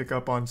just pick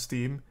up on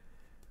Steam.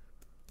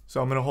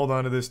 So I'm going to hold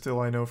on to this till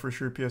I know for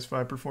sure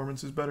PS5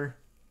 performance is better.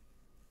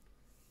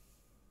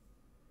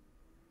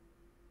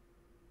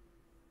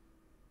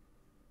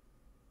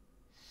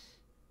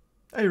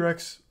 Hey,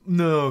 Rex.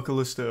 No,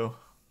 Callisto.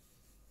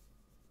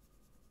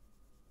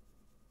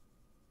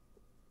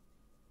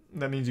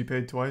 That means you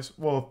paid twice?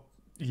 Well,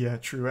 yeah,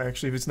 true.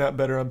 Actually, if it's not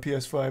better on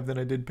PS5, then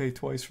I did pay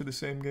twice for the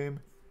same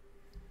game.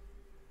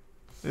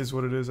 Is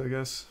what it is, I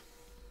guess.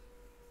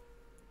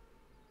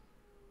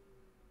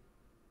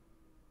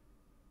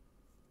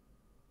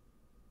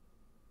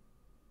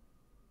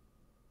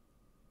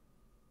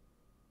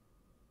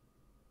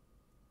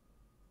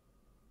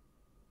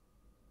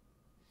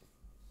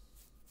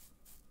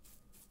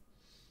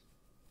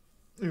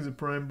 Is it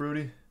Prime,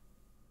 Brody?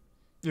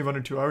 You have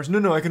under 2 hours?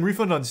 No, I can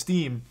refund on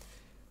Steam.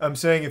 I'm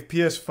saying if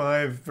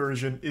PS5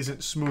 version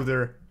isn't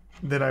smoother,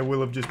 then I will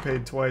have just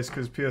paid twice,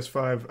 because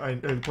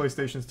PS5, the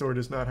PlayStation Store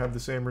does not have the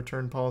same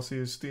return policy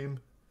as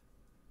Steam.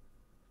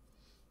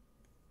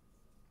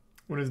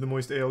 When is the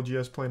Moist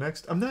ALGS play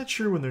next? I'm not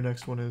sure when their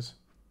next one is.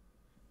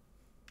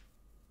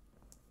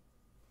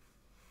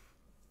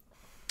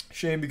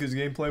 Shame, because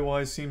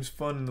gameplay-wise seems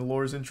fun and the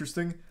lore is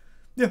interesting.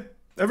 Yeah,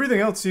 everything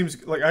else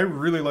seems like I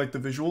really like the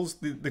visuals.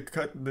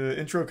 The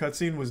intro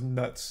cutscene was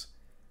nuts.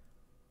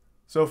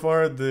 So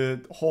far,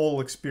 the whole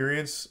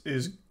experience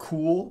is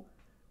cool,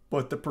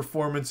 but the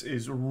performance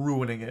is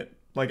ruining it.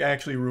 Like,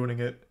 actually ruining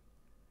it.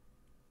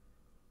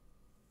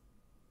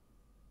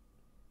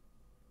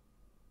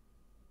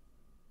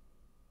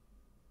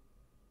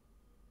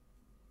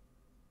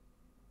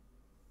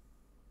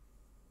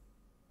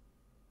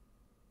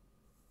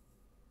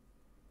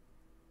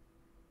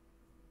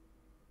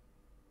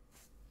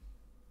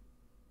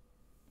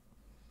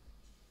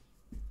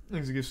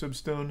 Thanks a gift,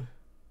 Substone.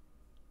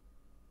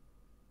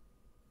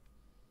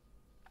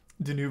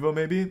 Denuvo,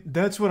 maybe?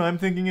 That's what I'm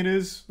thinking it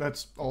is.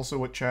 That's also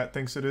what chat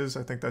thinks it is.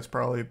 I think that's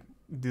probably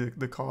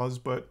the cause,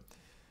 but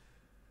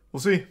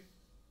we'll see.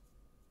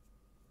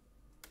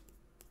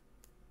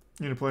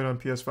 You gonna play it on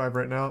PS5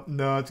 right now?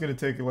 No, it's gonna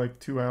take like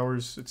 2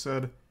 hours, it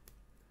said.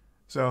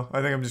 So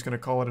I think I'm just gonna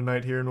call it a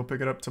night here and we'll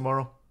pick it up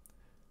tomorrow.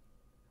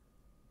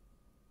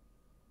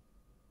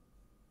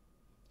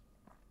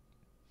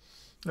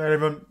 Alright,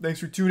 everyone. Thanks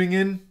for tuning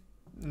in.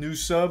 New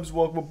subs,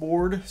 welcome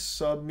aboard.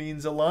 Sub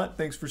means a lot.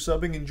 Thanks for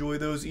subbing. Enjoy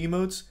those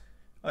emotes.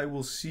 I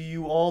will see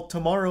you all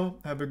tomorrow.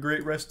 Have a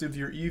great rest of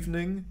your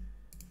evening.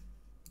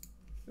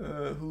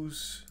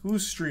 Who's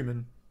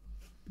streaming?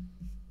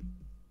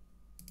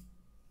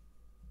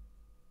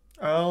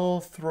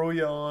 I'll throw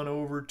you on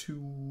over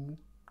to...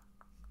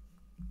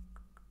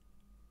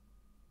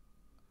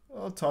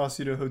 I'll toss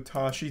you to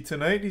Hotashi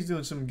tonight. He's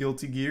doing some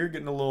Guilty Gear,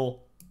 getting a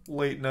little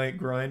late night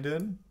grind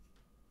in.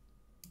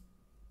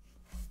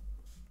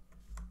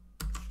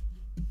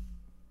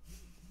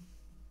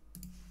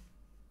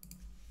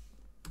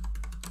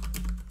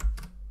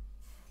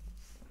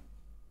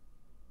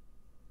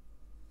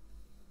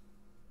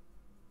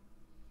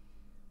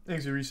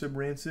 Thanks, a resub,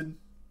 Rancid.